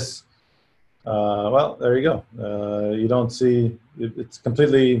that this, well, there you go. You don't see it's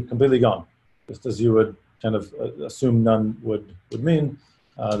completely gone, just as you would kind of assume none would mean.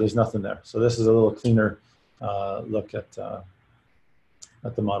 There's nothing there. So this is a little cleaner look at the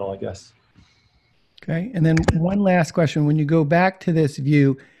model, I guess. Okay, and then one last question. When you go back to this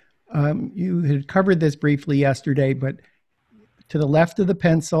view, you had covered this briefly yesterday, but to the left of the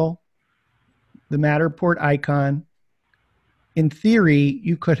pencil, the Matterport icon, in theory,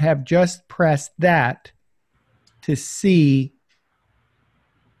 you could have just pressed that to see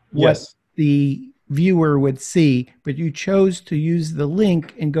what the viewer would see, but you chose to use the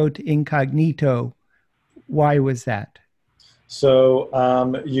link and go to incognito. Why was that?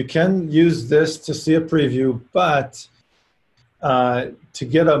 So you can use this to see a preview, but to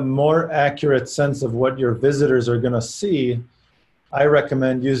get a more accurate sense of what your visitors are going to see, I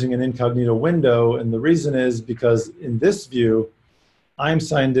recommend using an incognito window. And the reason is because in this view, I'm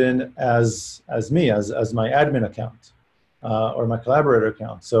signed in as me, as my admin account or my collaborator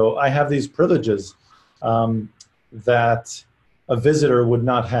account. So I have these privileges that a visitor would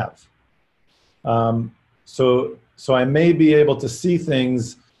not have. So I may be able to see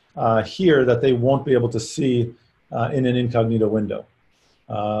things here that they won't be able to see in an incognito window.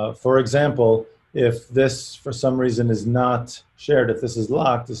 For example, if this for some reason is not shared, if this is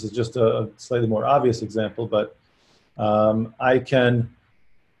locked, this is just a slightly more obvious example, but I can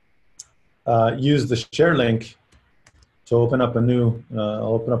use the share link to open up a new,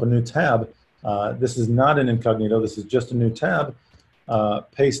 I'll open up a new tab. This is not an incognito, this is just a new tab.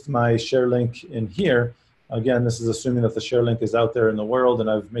 Paste my share link in here. Again, this is assuming that the share link is out there in the world and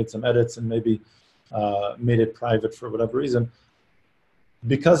I've made some edits and maybe made it private for whatever reason.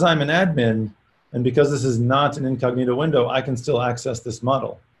 Because I'm an admin and because this is not an incognito window, I can still access this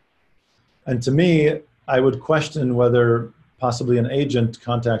model. And to me, I would question whether possibly an agent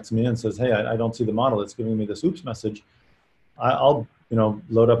contacts me and says, hey, I don't see the model, it's giving me this oops message. I'll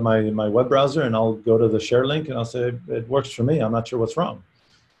load up my web browser and I'll go to the share link and I'll say, it works for me, I'm not sure what's wrong.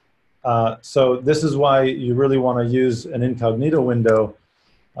 So this is why you really want to use an incognito window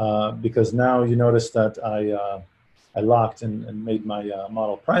because now you notice that I locked and made my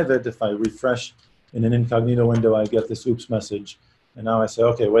model private. If I refresh in an incognito window, I get this oops message. And now I say,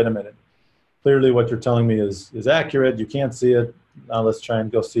 okay, wait a minute. Clearly what you're telling me is accurate. You can't see it. Now let's try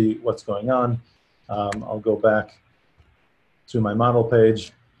and go see what's going on. I'll go back to my model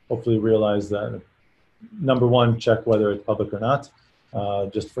page, hopefully realize that, number one, check whether it's public or not.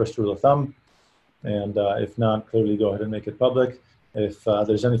 Just first rule of thumb. And if not, clearly go ahead and make it public. If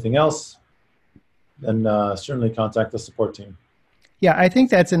there's anything else, then certainly contact the support team. Yeah, I think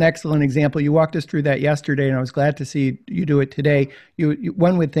that's an excellent example. You walked us through that yesterday, and I was glad to see you do it today.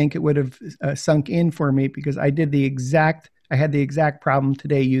 One would think it would have sunk in for me because I had the exact problem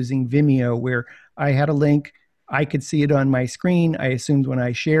today using Vimeo, where I had a link, I could see it on my screen. I assumed when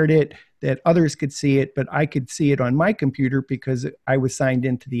I shared it that others could see it, but I could see it on my computer because I was signed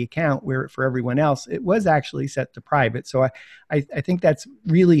into the account, where for everyone else, it was actually set to private. So I think that's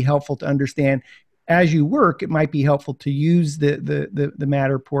really helpful to understand. As you work, it might be helpful to use the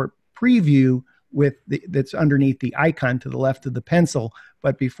Matterport preview that's underneath the icon to the left of the pencil.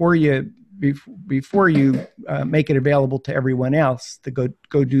 But before you make it available to everyone else, to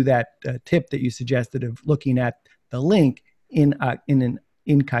go do that tip that you suggested of looking at the link in an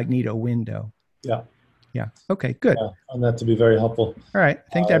incognito window. Yeah. Yeah. Okay, good. Yeah, found that to be very helpful. All right.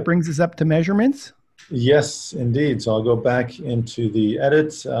 I think that brings us up to measurements. Yes, indeed. So I'll go back into the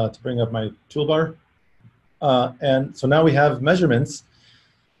edit to bring up my toolbar. And so now we have measurements.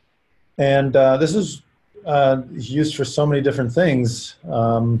 And this is used for so many different things.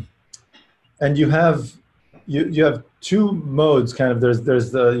 And you have two modes, kind of.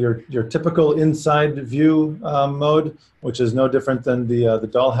 There's your typical inside view mode, which is no different than the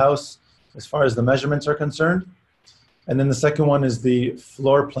dollhouse as far as the measurements are concerned. And then the second one is the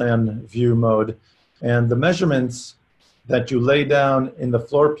floor plan view mode. And the measurements that you lay down in the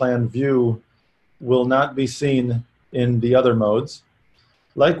floor plan view will not be seen in the other modes.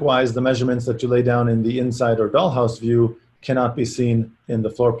 Likewise, the measurements that you lay down in the inside or dollhouse view cannot be seen in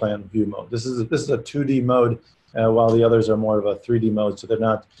the floor plan view mode. This is a 2D mode, while the others are more of a 3D mode, so they're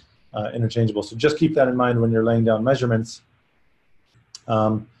not interchangeable. So just keep that in mind when you're laying down measurements.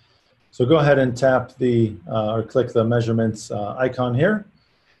 So go ahead and tap or click the measurements icon here.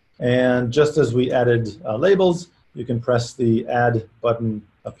 And just as we added labels, you can press the add button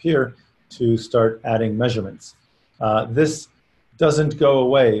up here to start adding measurements. This doesn't go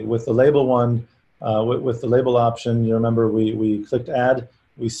away with the label one. With the label option, you remember we clicked add,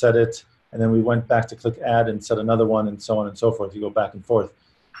 we set it, and then we went back to click add and set another one, and so on and so forth. You go back and forth.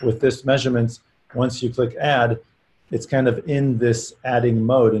 With this measurements, once you click add, it's kind of in this adding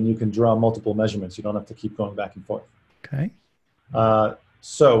mode, and you can draw multiple measurements. You don't have to keep going back and forth. Okay.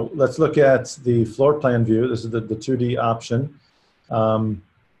 So let's look at the floor plan view. This is the 2D option.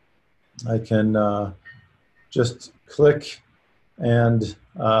 I can just click and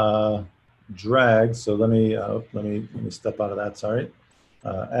drag. So let me step out of that. Sorry.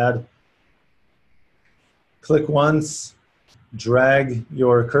 Add. Click once, drag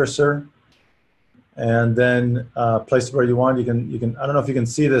your cursor, and then place it where you want. You can. I don't know if you can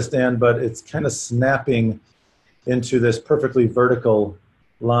see this, Dan, but it's kind of snapping into this perfectly vertical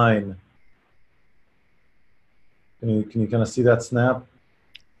line. Can you kind of see that snap?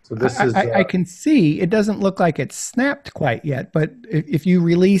 So this is. I can see. It doesn't look like it's snapped quite yet, but if you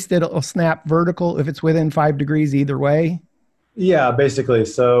released it, it'll snap vertical if it's within 5 degrees either way. Yeah, basically.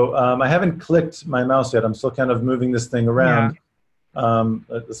 So I haven't clicked my mouse yet. I'm still kind of moving this thing Yeah. around.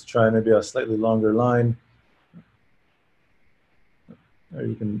 Let's try maybe a slightly longer line. There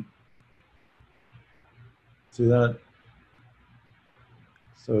you can see that.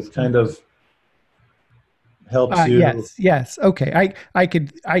 So it kind of helps you. Yes, yes. Okay. I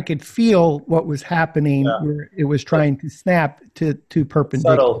could feel what was happening Yeah, where it was trying to snap to it's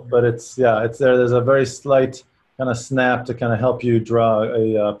perpendicular. subtle, but it's yeah, it's there. There's a very slight kind of snap to kind of help you draw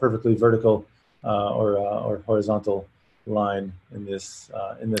a perfectly vertical or horizontal line in this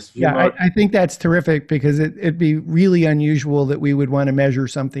view Yeah, mode. I think that's terrific because it'd be really unusual that we would want to measure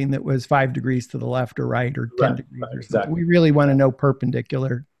something that was 5 degrees to the left or right or 10 Right, degrees right, or something. exactly. We really want to know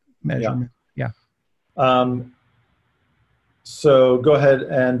perpendicular Yeah. measurement. Yeah. Um, so go ahead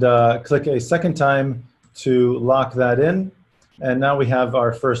and click a second time to lock that in. And now we have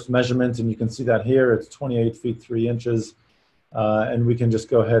our first measurement, and you can see that here. It's 28 feet 3 inches. And we can just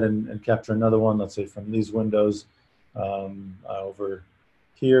go ahead and capture another one, let's say from these windows over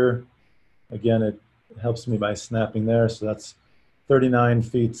here. Again, it helps me by snapping there. So that's 39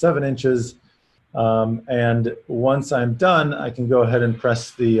 feet 7 inches. And once I'm done, I can go ahead and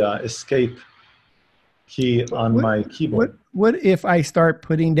press the escape key on What my what keyboard. what if I start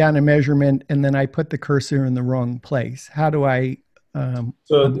putting down a measurement and then I put the cursor in the wrong place? How do I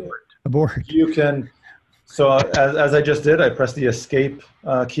So abort? you can, so as I just did, I pressed the escape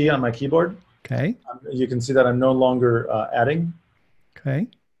key on my keyboard. Okay. You can see that I'm no longer adding. Okay.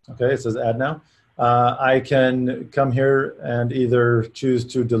 Okay, it says add now. I can come here and either choose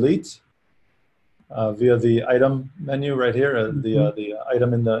to delete via the item menu right here, the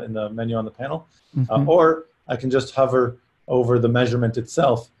item in the menu on the panel, Mm-hmm. or I can just hover over the measurement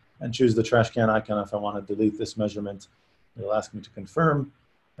itself and choose the trash can icon if I want to delete this measurement. It'll ask me to confirm,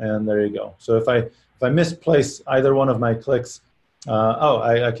 and there you go. So if I misplace either one of my clicks,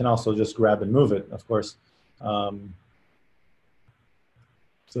 I can also just grab and move it, of course.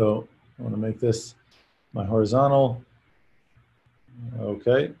 So I want to make this my horizontal.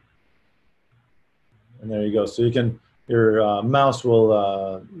 Okay. And there you go. So you can, your mouse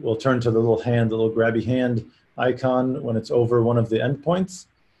will turn to the little hand, the little grabby hand icon when it's over one of the endpoints,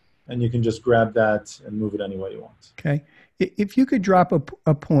 and you can just grab that and move it any way you want. Okay. If you could drop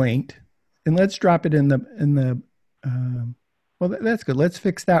a point, and let's drop it in the. Well, that's good. Let's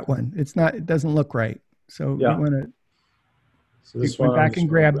fix that one. It's not. It doesn't look right. So Yeah. you want to. So You this went one, I'm back just and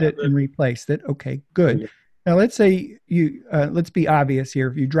going to grabbed grab it it. and replaced it. Okay, There good. you go. Now let's say you. Let's be obvious here.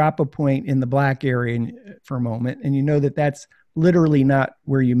 If you drop a point in the black area for a moment, and you know that that's literally not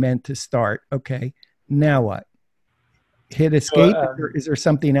where you meant to start. Okay. Now what? Hit So, escape. Is there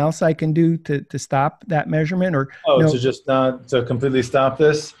something else I can do to stop that measurement? Or oh, no? to just to completely stop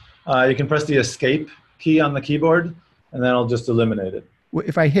this, you can press the escape key on the keyboard, and then I'll just eliminate it.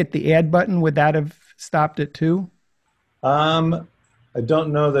 If I hit the add button, would that have stopped it too? I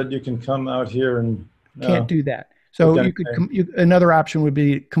don't know that you can come out here and Can't no. do that. So Again, you could another option would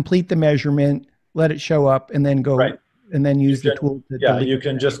be complete the measurement, let it show up, and then go right. and then use the You can, tool to yeah, delete. you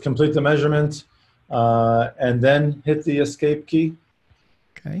can just complete the measurement and then hit the escape key.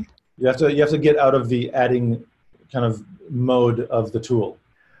 Okay. You have to get out of the adding kind of mode of the tool.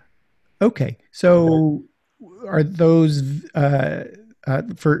 Okay. So are those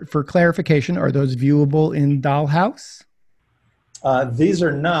for clarification? Are those viewable in Dollhouse? These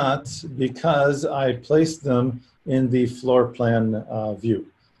are not because I placed them in the floor plan view.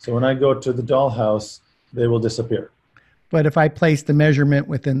 So when I go to the dollhouse, they will disappear. But if I place the measurement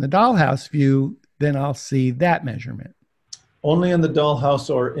within the Dollhouse view, then I'll see that measurement. Only in the dollhouse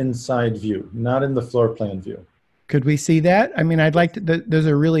or inside view, not in the floor plan view. Could we see that? I mean, I'd like to. Those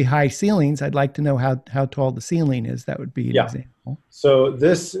are really high ceilings. I'd like to know how tall the ceiling is. That would be an example. So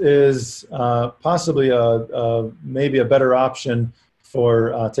this is possibly maybe a better option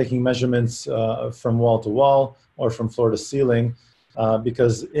for taking measurements from wall to wall or from floor to ceiling,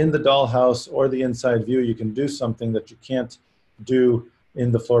 because in the dollhouse or the inside view, you can do something that you can't do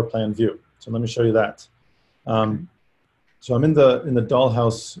in the floor plan view. So let me show you that. So I'm in the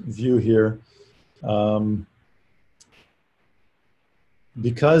dollhouse view here.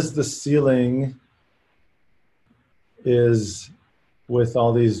 Because the ceiling is with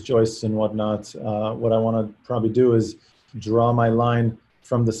all these joists and whatnot, what I want to probably do is draw my line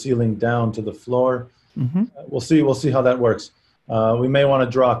from the ceiling down to the floor. Mm-hmm. We'll see how that works. We may want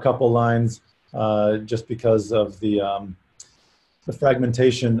to draw a couple lines just because of the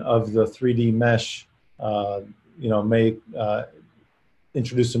fragmentation of the 3D mesh. May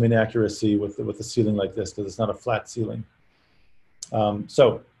introduce some inaccuracy with the ceiling like this because it's not a flat ceiling.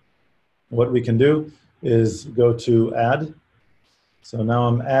 So what we can do is go to add So now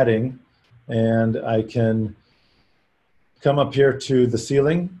I'm adding, and I can come up here to the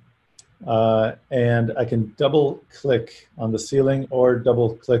ceiling, and I can double click on the ceiling or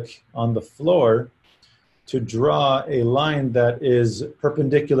double click on the floor to draw a line that is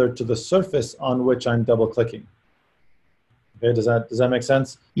perpendicular to the surface on which I'm double clicking. Okay, does that make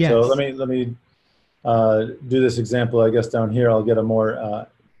sense? Yes. So let me do this example. I guess down here I'll get a more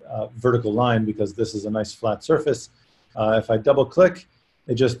vertical line because this is a nice flat surface. If I double click,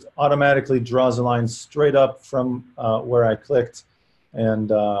 it just automatically draws a line straight up from where I clicked, and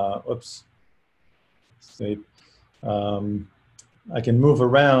oops, save. I can move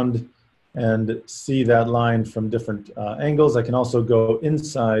around and see that line from different angles. I can also go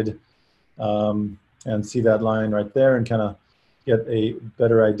inside and see that line right there and kind of get a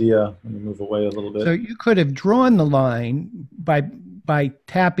better idea. Let me move away a little bit. So you could have drawn the line by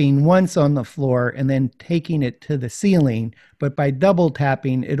tapping once on the floor and then taking it to the ceiling, but by double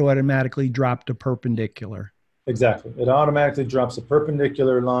tapping, it automatically dropped a perpendicular. Exactly. It automatically drops a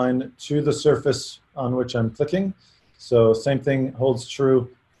perpendicular line to the surface on which I'm clicking. So same thing holds true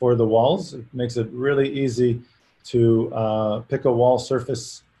for the walls. It makes it really easy to pick a wall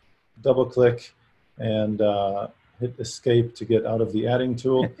surface, double click, and hit escape to get out of the adding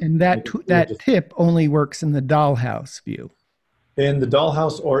tool. And that tip only works in the dollhouse view. In the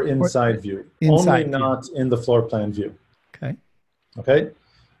dollhouse or inside view. Only not in the floor plan view. Okay. Okay.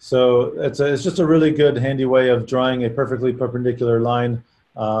 So it's just a really good handy way of drawing a perfectly perpendicular line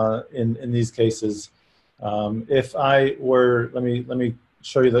in these cases. If I were, let me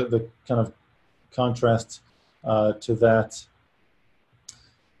show you the kind of contrast to that.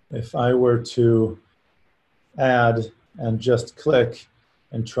 If I were to add and just click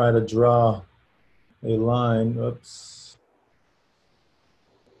and try to draw a line, oops.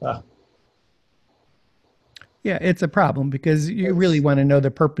 Yeah, it's a problem because you really want to know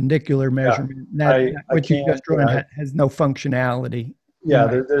the perpendicular measurement. Yeah, what you just drawn has no functionality. Yeah,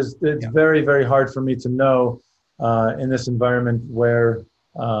 it's very, very hard for me to know in this environment where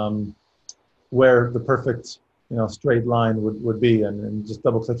the perfect straight line would be, and just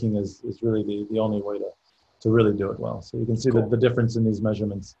double clicking is really the only way to really do it well. So you can see the difference in these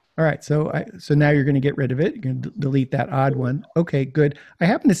measurements. All right, so now you're going to get rid of it. You're going to delete that odd one. Okay, good. I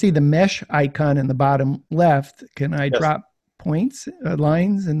happen to see the mesh icon in the bottom left. Can I drop points,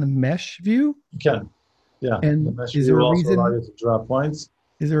 lines in the mesh view? You can, yeah. And the mesh view will also allow you to draw points.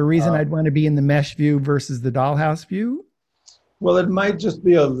 Is there a reason I'd want to be in the mesh view versus the dollhouse view? Well, it might just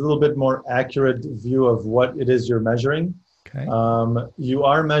be a little bit more accurate view of what it is you're measuring. Okay. You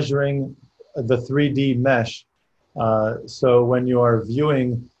are measuring the 3D mesh. So when you are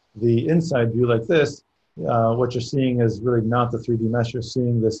viewing the inside view like this, what you're seeing is really not the 3D mesh. You're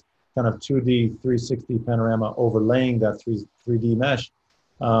seeing this kind of 2D 360 panorama overlaying that 3D mesh.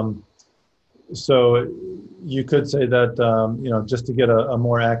 So you could say that, just to get a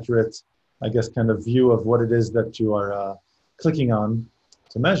more accurate, I guess, kind of view of what it is that you are clicking on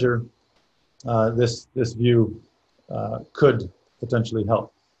to measure, this view could potentially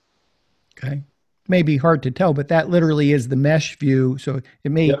help. Okay. May be hard to tell, but that literally is the mesh view. So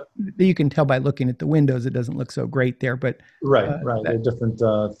it may, you can tell by looking at the windows, it doesn't look so great there, but. Right. There are different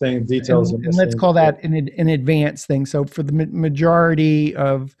details. And let's call that an advanced thing. So for the majority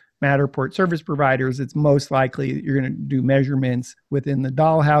of Matterport service providers, it's most likely that you're going to do measurements within the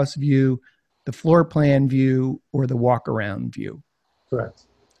dollhouse view, the floor plan view, or the walk around view. Correct.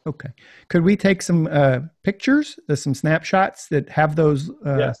 Okay. Could we take some pictures, some snapshots that have those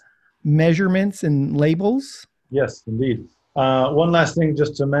measurements and labels? Yes, indeed. One last thing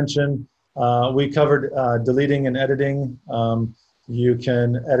just to mention, we covered deleting and editing. You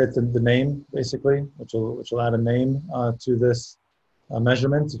can edit the name, basically, which will add a name to this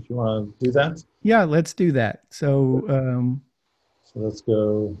measurement if you want to do that. Yeah, let's do that. So, so let's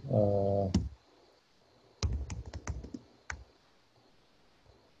go.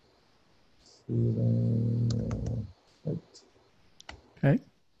 Okay.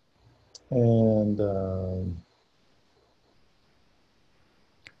 And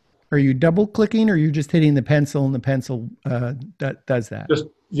are you double clicking, or are you just hitting the pencil and the pencil does that? Just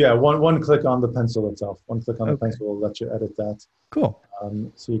one click on the pencil itself. One click on the pencil will let you edit that. Cool.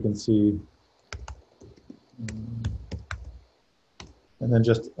 So you can see, and then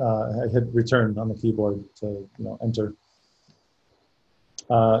just hit return on the keyboard to enter.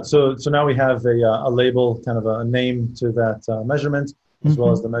 So now we have a label, kind of a name to that measurement, as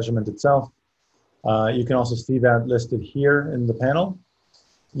well as the measurement itself. You can also see that listed here in the panel.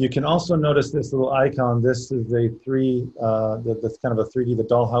 You can also notice this little icon. This is that's kind of a 3D, the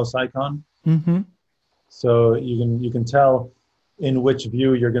dollhouse icon. Mm-hmm. So you can tell in which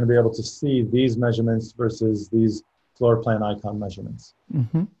view you're going to be able to see these measurements versus these floor plan icon measurements.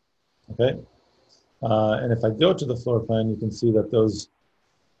 Mm-hmm. Okay. And if I go to the floor plan, you can see that those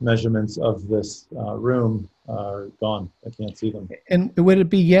measurements of this room are gone. I can't see them. And would it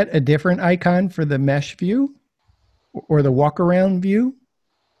be yet a different icon for the mesh view or the walk around view?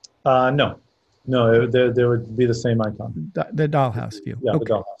 No, there would be the same icon. The dollhouse view. Yeah, Okay. the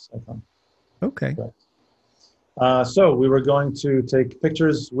dollhouse icon. Okay. Correct. So we were going to take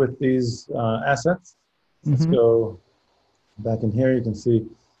pictures with these assets. Let's go back in here. You can see,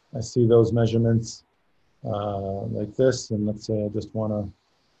 I see those measurements like this. And let's say I just want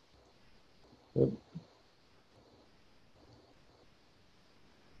to,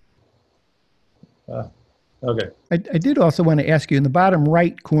 okay. I did also want to ask you, in the bottom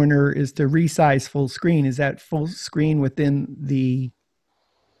right corner is to resize full screen. Is that full screen within the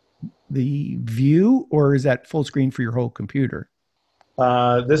view, or is that full screen for your whole computer?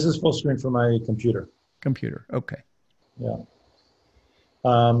 This is full screen for my computer. Computer, okay. Yeah.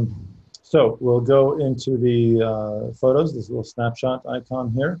 So we'll go into the photos, this little snapshot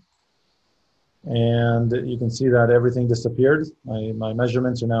icon here. And you can see that everything disappeared. My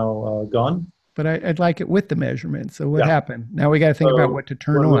measurements are now gone. But I'd like it with the measurements. So what happened? Now we got to think about what to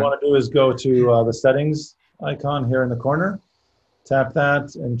turn on. What we want to do is go to the settings icon here in the corner, tap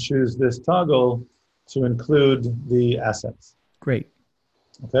that, and choose this toggle to include the assets. Great.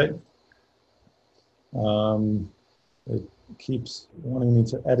 Okay. It keeps wanting me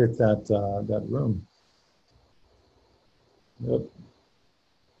to edit that room. Yep.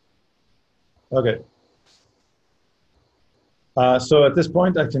 Okay. So at this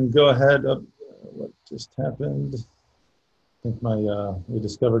point, I can go ahead. What just happened? I think we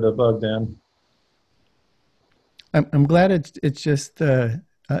discovered a bug, Dan. I'm glad it's just that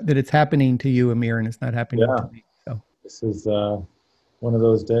it's happening to you, Amir, and it's not happening to me. So this is one of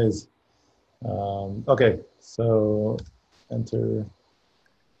those days. Okay, so enter.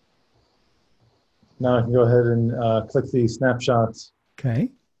 Now I can go ahead and click the snapshots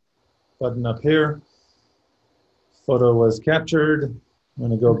button up here. Photo was captured. I'm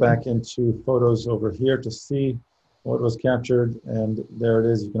going to go back into photos over here to see what was captured, and there it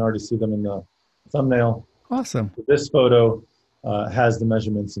is. You can already see them in the thumbnail. Awesome. This photo has the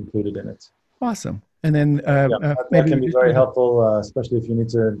measurements included in it. Awesome. And then that can be very helpful, especially if you need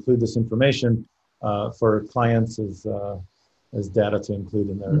to include this information for clients as data to include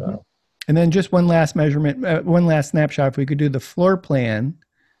in their. And then just one last measurement, one last snapshot. If we could do the floor plan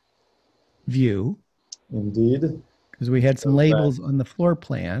view. Indeed. Because we had some labels on the floor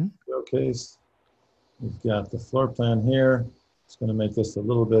plan. Showcase. We've got the floor plan here. It's going to make this a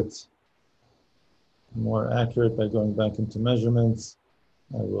little bit more accurate by going back into measurements.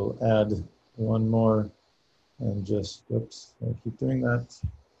 I will add one more and just, oops, I keep doing that.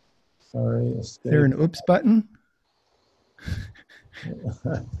 Sorry, escape. Is there an oops button?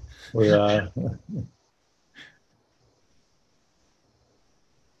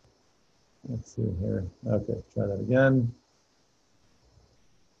 Let's see here. Okay, try that again.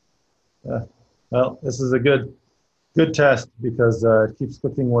 Well, this is a good test because it keeps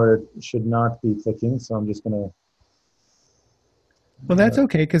clicking where it should not be clicking. So I'm just going to. Well, that's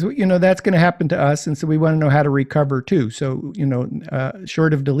okay because that's going to happen to us, and so we want to know how to recover too. So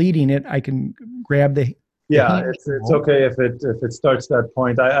short of deleting it, I can grab the. Yeah, it's okay if it starts that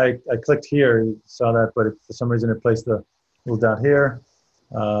point. I clicked here, you saw that, but for some reason it placed the little dot here.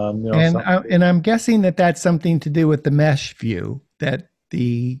 And I'm guessing that that's something to do with the mesh view, that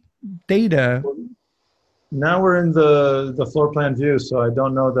the data. Now we're in the floor plan view, so I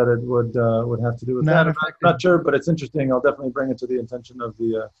don't know that it would have to do with that. I'm not sure, but it's interesting. I'll definitely bring it to the attention of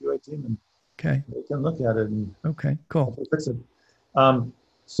the QA team, and they can look at it and cool, fix it.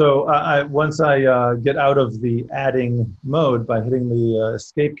 So once I get out of the adding mode by hitting the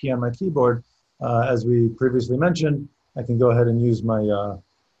escape key on my keyboard, as we previously mentioned, I can go ahead and use my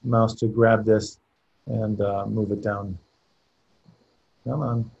mouse to grab this and move it down. Come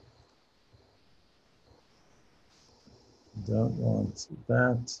on. Don't want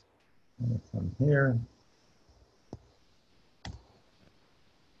that. I'm going to come here.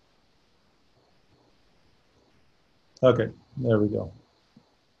 Okay, there we go.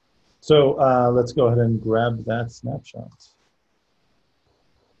 So let's go ahead and grab that snapshot.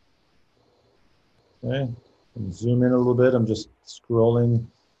 Okay, and zoom in a little bit. I'm just scrolling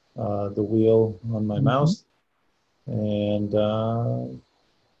the wheel on my mouse and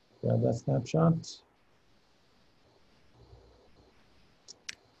grab that snapshot.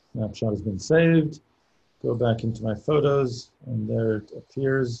 Snapshot has been saved. Go back into my photos, and there it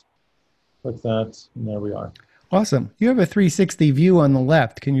appears. Click that, and there we are. Awesome. You have a 360 view on the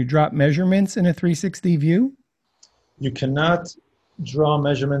left. Can you drop measurements in a 360 view? You cannot draw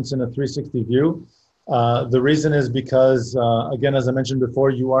measurements in a 360 view. The reason is because, again, as I mentioned before,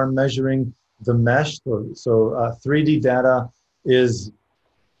 you are measuring the mesh. So 3D data is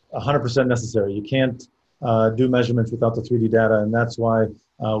 100% necessary. You can't do measurements without the 3D data, and that's why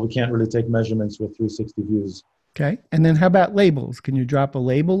we can't really take measurements with 360 views. Okay. And then how about labels? Can you drop a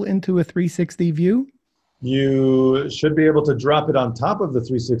label into a 360 view? You should be able to drop it on top of the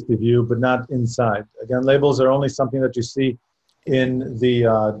 360 view, but not inside. Again, labels are only something that you see in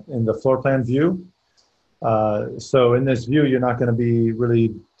the floor plan view. So in this view, you're not going to be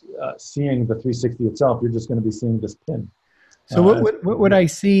really seeing the 360 itself. You're just going to be seeing this pin. So what would I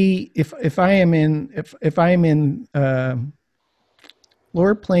see if I am in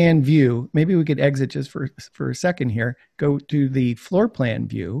floor plan view? Maybe we could exit just for a second here. Go to the floor plan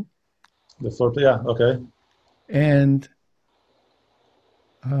view. The floor plan, yeah, okay. And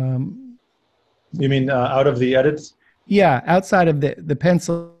you mean out of the edits? Yeah, outside of the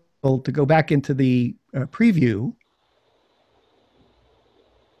pencil to go back into the preview.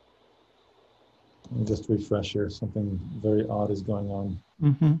 Let me just refresh here. Something very odd is going on.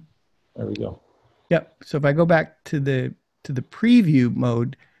 Mm-hmm. There we go. Yep. So if I go back to the preview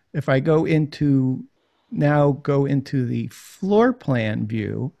mode, if I go into the floor plan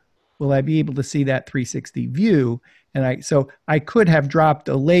view, will I be able to see that 360 view? And so I could have dropped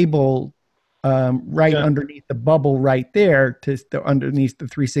a label underneath the bubble right there underneath the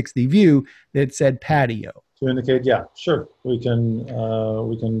 360 view that said patio. To indicate, yeah, sure, we can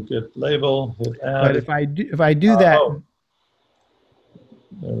get label, hit add. But if I do that,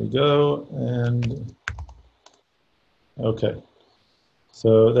 there we go, and okay,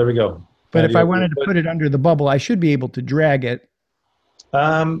 so there we go. But if I wanted to put it under the bubble, I should be able to drag it.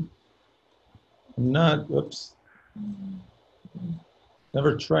 Oops.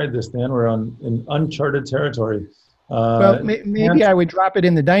 Never tried this, Dan. We're in uncharted territory. Well, maybe I would drop it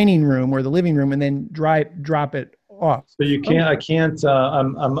in the dining room or the living room and then drop it off. So you can't. I can't.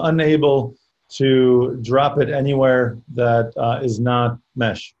 I'm unable to drop it anywhere that is not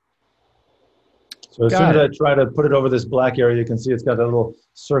mesh. So as soon as I try to put it over this black area, you can see it's got a little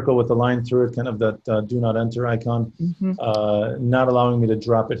circle with a line through it, kind of that do not enter icon, not allowing me to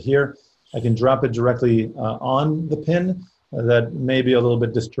drop it here. I can drop it directly on the pin. That may be a little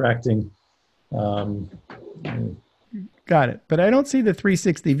bit distracting. Got it. But I don't see the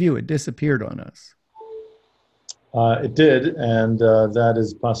 360 view. It disappeared on us. It did, and that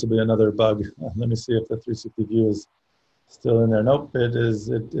is possibly another bug. Let me see if the 360 view is still in there. Nope, it is.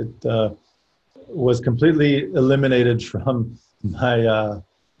 It was completely eliminated from my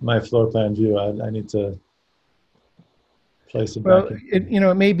my floor plan view. I need to place it back. It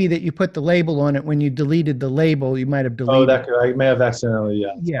may be that you put the label on it when you deleted the label. You might have deleted. I may have accidentally.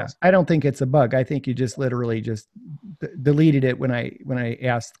 Yeah. Yeah, I don't think it's a bug. I think you just literally just deleted it when I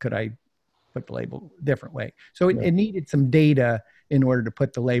asked, could I put the label a different way? So it needed some data in order to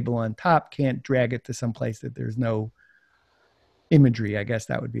put the label on top. Can't drag it to some place that there's no imagery. I guess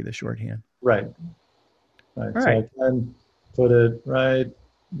that would be the shorthand. Right. All so right. I can put it right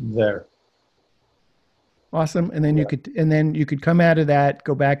there. Awesome. And then you could come out of that,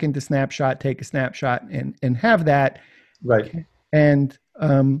 go back into snapshot, take a snapshot and have that. Right. And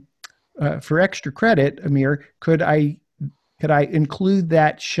for extra credit, Amir, could I include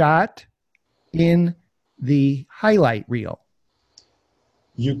that shot in the highlight reel?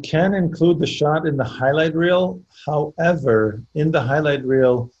 You can include the shot in the highlight reel. However, in the highlight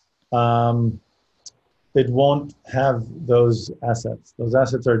reel, it won't have those assets. Those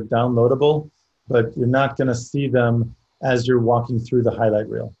assets are downloadable, but you're not going to see them as you're walking through the highlight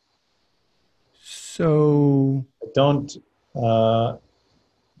reel. So don't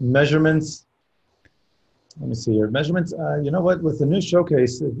measurements. Let me see here. Measurements. You know what? With the new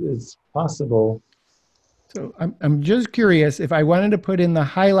showcase, it's possible. So I'm just curious if I wanted to put in the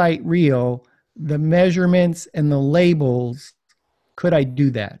highlight reel, the measurements and the labels, could I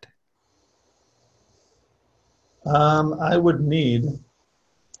do that? I would need.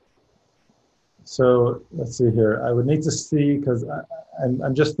 So let's see here. I would need to see, because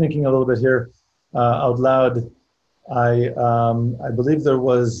I'm just thinking a little bit here out loud. I believe there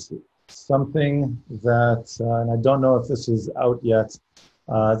was something that, and I don't know if this is out yet,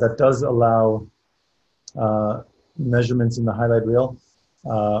 that does allow measurements in the highlight reel,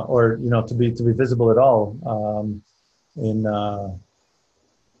 or to be visible at all in the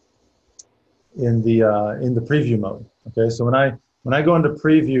preview mode. Okay, so when I go into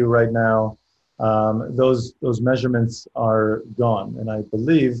preview right now, those measurements are gone, and I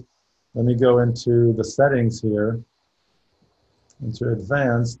believe let me go into the settings here, into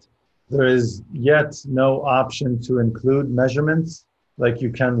advanced. There is yet no option to include measurements like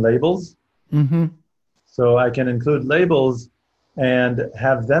you can labels. Mm-hmm. So I can include labels and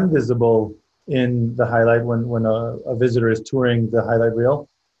have them visible in the highlight when a visitor is touring the highlight reel,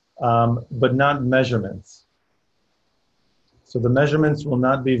 but not measurements. So the measurements will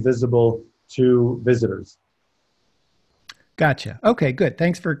not be visible to visitors. Gotcha. Okay, good.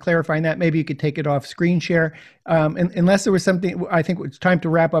 Thanks for clarifying that. Maybe you could take it off screen share. Unless there was something, I think it's time to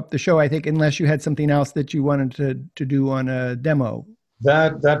wrap up the show. I think unless you had something else that you wanted to do on a demo.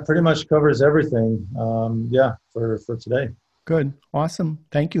 That pretty much covers everything. Yeah, for today. Good. Awesome.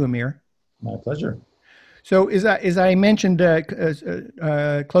 Thank you, Amir. My pleasure. So as I mentioned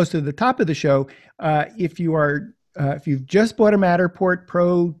close to the top of the show, if you've just bought a Matterport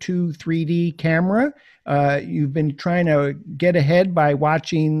Pro 2 3D camera, you've been trying to get ahead by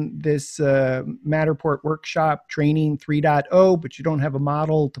watching this Matterport Workshop Training 3.0, but you don't have a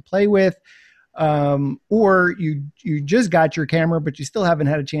model to play with, or you just got your camera, but you still haven't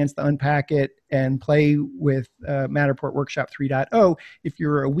had a chance to unpack it and play with Matterport Workshop 3.0. If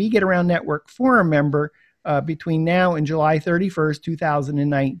you're a We Get Around Network forum member, between now and July 31st,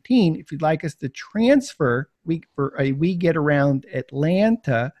 2019, if you'd like us to transfer for a We Get Around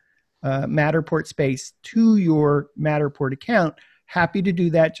Atlanta Matterport space to your Matterport account, happy to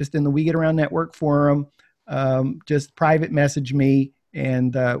do that just in the We Get Around Network forum. Just private message me,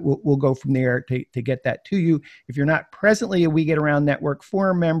 and we'll go from there to get that to you. If you're not presently a We Get Around Network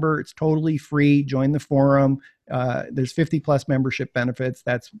forum member, it's totally free. Join the forum. There's 50 plus membership benefits.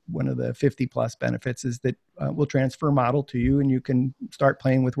 That's one of the 50 plus benefits, is that we'll transfer a model to you and you can start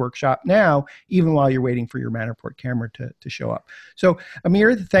playing with Workshop now, even while you're waiting for your Matterport camera to show up. So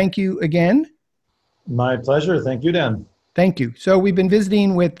Amir, thank you again. My pleasure. Thank you, Dan. Thank you. So we've been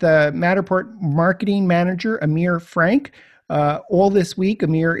visiting with Matterport Marketing Manager, Amir Frank. All this week,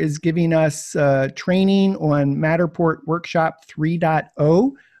 Amir is giving us training on Matterport Workshop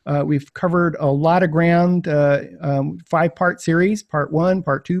 3.0. We've covered a lot of ground, 5-part series. Part 1,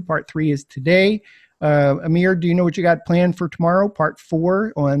 Part 2, Part 3 is today. Amir, do you know what you got planned for tomorrow? Part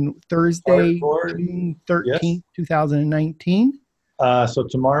 4 on Thursday, June 13th, yes. 2019. So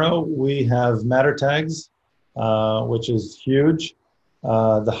tomorrow we have Matter Tags, which is huge,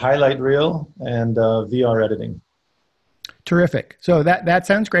 the highlight reel, and VR editing. Terrific. So that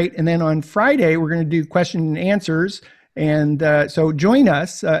sounds great. And then on Friday, we're going to do question and answers. And so join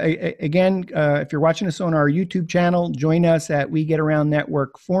us. Again, if you're watching us on our YouTube channel, join us at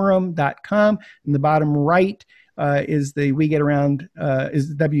WeGetAroundNetworkForum.com. In the bottom right is the We Get Around,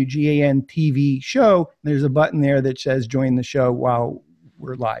 is the WGAN TV show. There's a button there that says join the show while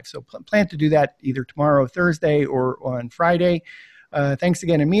we're live. So plan to do that either tomorrow, Thursday, or on Friday. Thanks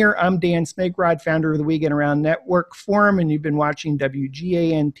again, Amir. I'm Dan Smigrod, founder of the We Get Around Network Forum, and you've been watching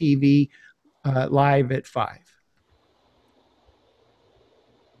WGAN TV live at 5.